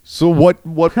 So what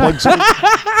plugs?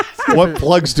 What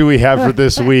plugs do we have for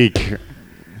this week?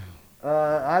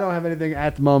 I don't have anything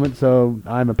at the moment, so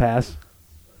I'm a pass.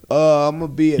 I'm gonna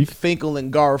be at Finkel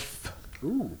and Garth.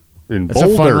 In That's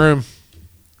Boulder. a fun room.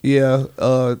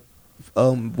 Yeah.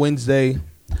 Wednesday,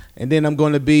 and then I'm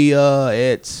gonna be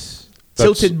at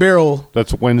Tilted Barrel.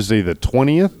 That's Wednesday the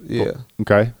 20th. Yeah.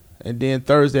 Okay. And then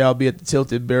Thursday I'll be at the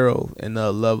Tilted Barrel in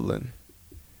Loveland,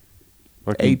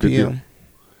 Fucking 8 good deal. p.m.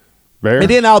 Bear? And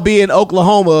then I'll be in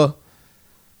Oklahoma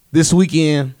this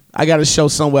weekend. I got a show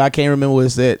somewhere. I can't remember where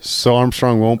it's at. So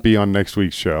Armstrong won't be on next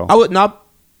week's show. I would not.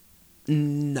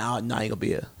 No, I ain't gonna be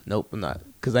here. Nope, I'm not.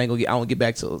 Cause I won't get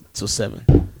back till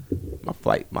 7. My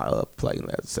flight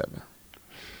at 7.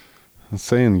 I'm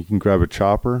saying you can grab a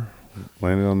chopper,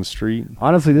 land it on the street.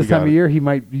 Honestly, this You got time of it. year,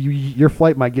 your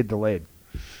flight might get delayed.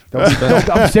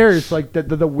 I'm serious. Like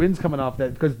the wind's coming off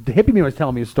that because the hippie man was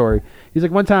telling me a story. He's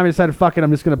like, one time I decided, fuck it,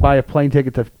 I'm just gonna buy a plane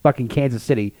ticket to fucking Kansas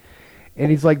City, and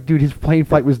he's like, dude, his plane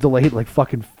flight was delayed like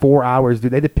fucking 4 hours,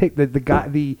 dude. They had to pick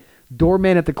the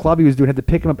doorman at the club he was doing had to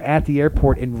pick him up at the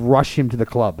airport and rush him to the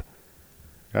club.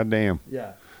 God damn.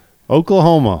 Yeah.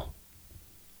 Oklahoma.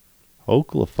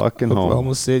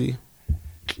 Oklahoma City.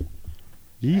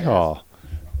 Yeehaw.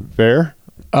 Bear?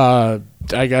 I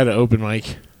got an open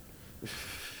mic.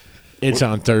 It's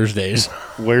on Thursdays.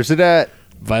 Where's it at?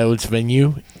 Violet's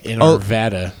Venue in Oh.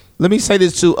 Arvada. Let me say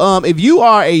this too. If you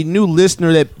are a new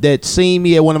listener that seen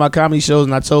me at one of my comedy shows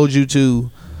and I told you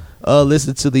to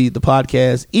listen to the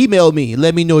podcast, email me.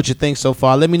 Let me know what you think so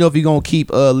far. Let me know if you're gonna keep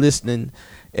listening.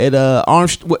 At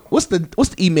what's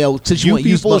the email? Since you want to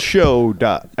use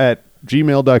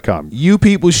YouPeopleShow@gmail.com.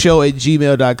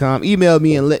 YouPeopleShow@gmail.com. Email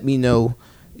me and let me know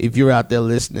if you're out there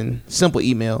listening. Simple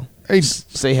email. Hey,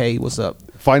 Say hey, what's up?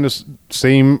 find us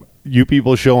same You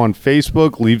People Show on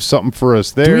Facebook. Leave something for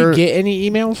us Do there. we get any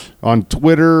emails? On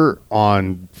Twitter,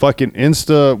 on fucking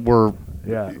Insta.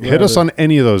 Hit us on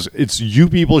any of those. It's You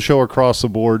People Show across the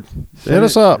board. Hit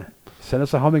us up. Send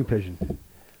us a homing pigeon.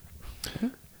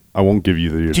 I won't give you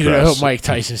the address. Dude, I hope Mike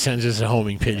Tyson sends us a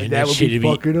homing pigeon. That would be shit'd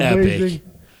fucking epic. amazing.